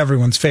it is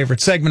everyone's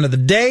favorite segment of the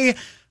day.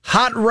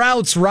 Hot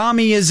Routes.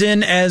 Rami is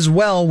in as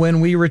well when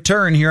we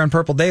return here on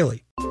Purple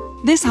Daily.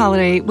 This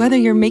holiday, whether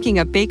you're making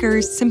a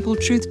Baker's Simple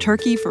Truth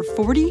turkey for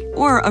 40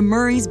 or a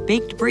Murray's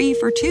Baked Brie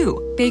for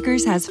 2,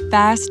 Baker's has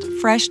fast,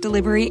 fresh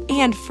delivery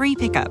and free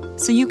pickup,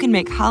 so you can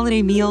make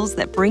holiday meals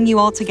that bring you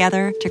all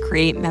together to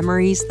create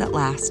memories that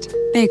last.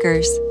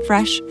 Baker's,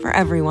 fresh for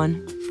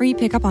everyone. Free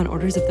pickup on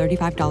orders of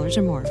 $35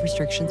 or more.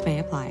 Restrictions may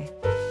apply.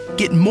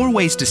 Get more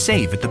ways to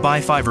save at the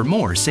Buy 5 or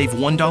More Save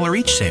 $1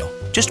 each sale.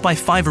 Just buy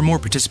 5 or more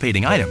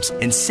participating items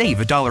and save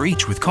 $1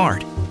 each with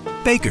card.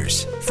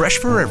 Baker's, fresh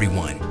for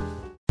everyone.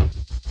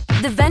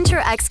 The Venture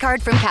X card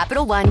from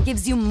Capital One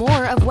gives you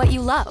more of what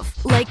you love,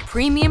 like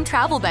premium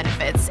travel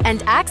benefits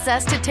and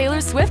access to Taylor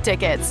Swift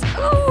tickets.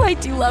 Oh, I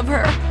do love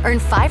her. Earn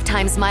 5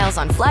 times miles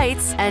on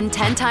flights and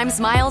 10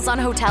 times miles on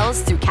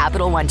hotels through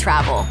Capital One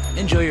Travel.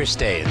 Enjoy your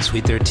stay in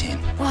Suite 13.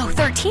 Whoa,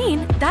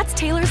 13? That's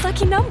Taylor's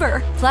lucky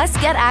number. Plus,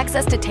 get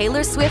access to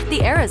Taylor Swift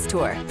The Eras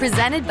Tour,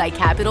 presented by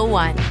Capital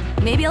One.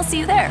 Maybe I'll see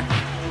you there.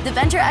 The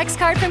Venture X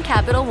card from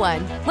Capital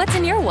One. What's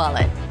in your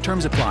wallet?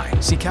 Terms apply.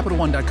 See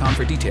CapitalOne.com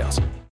for details.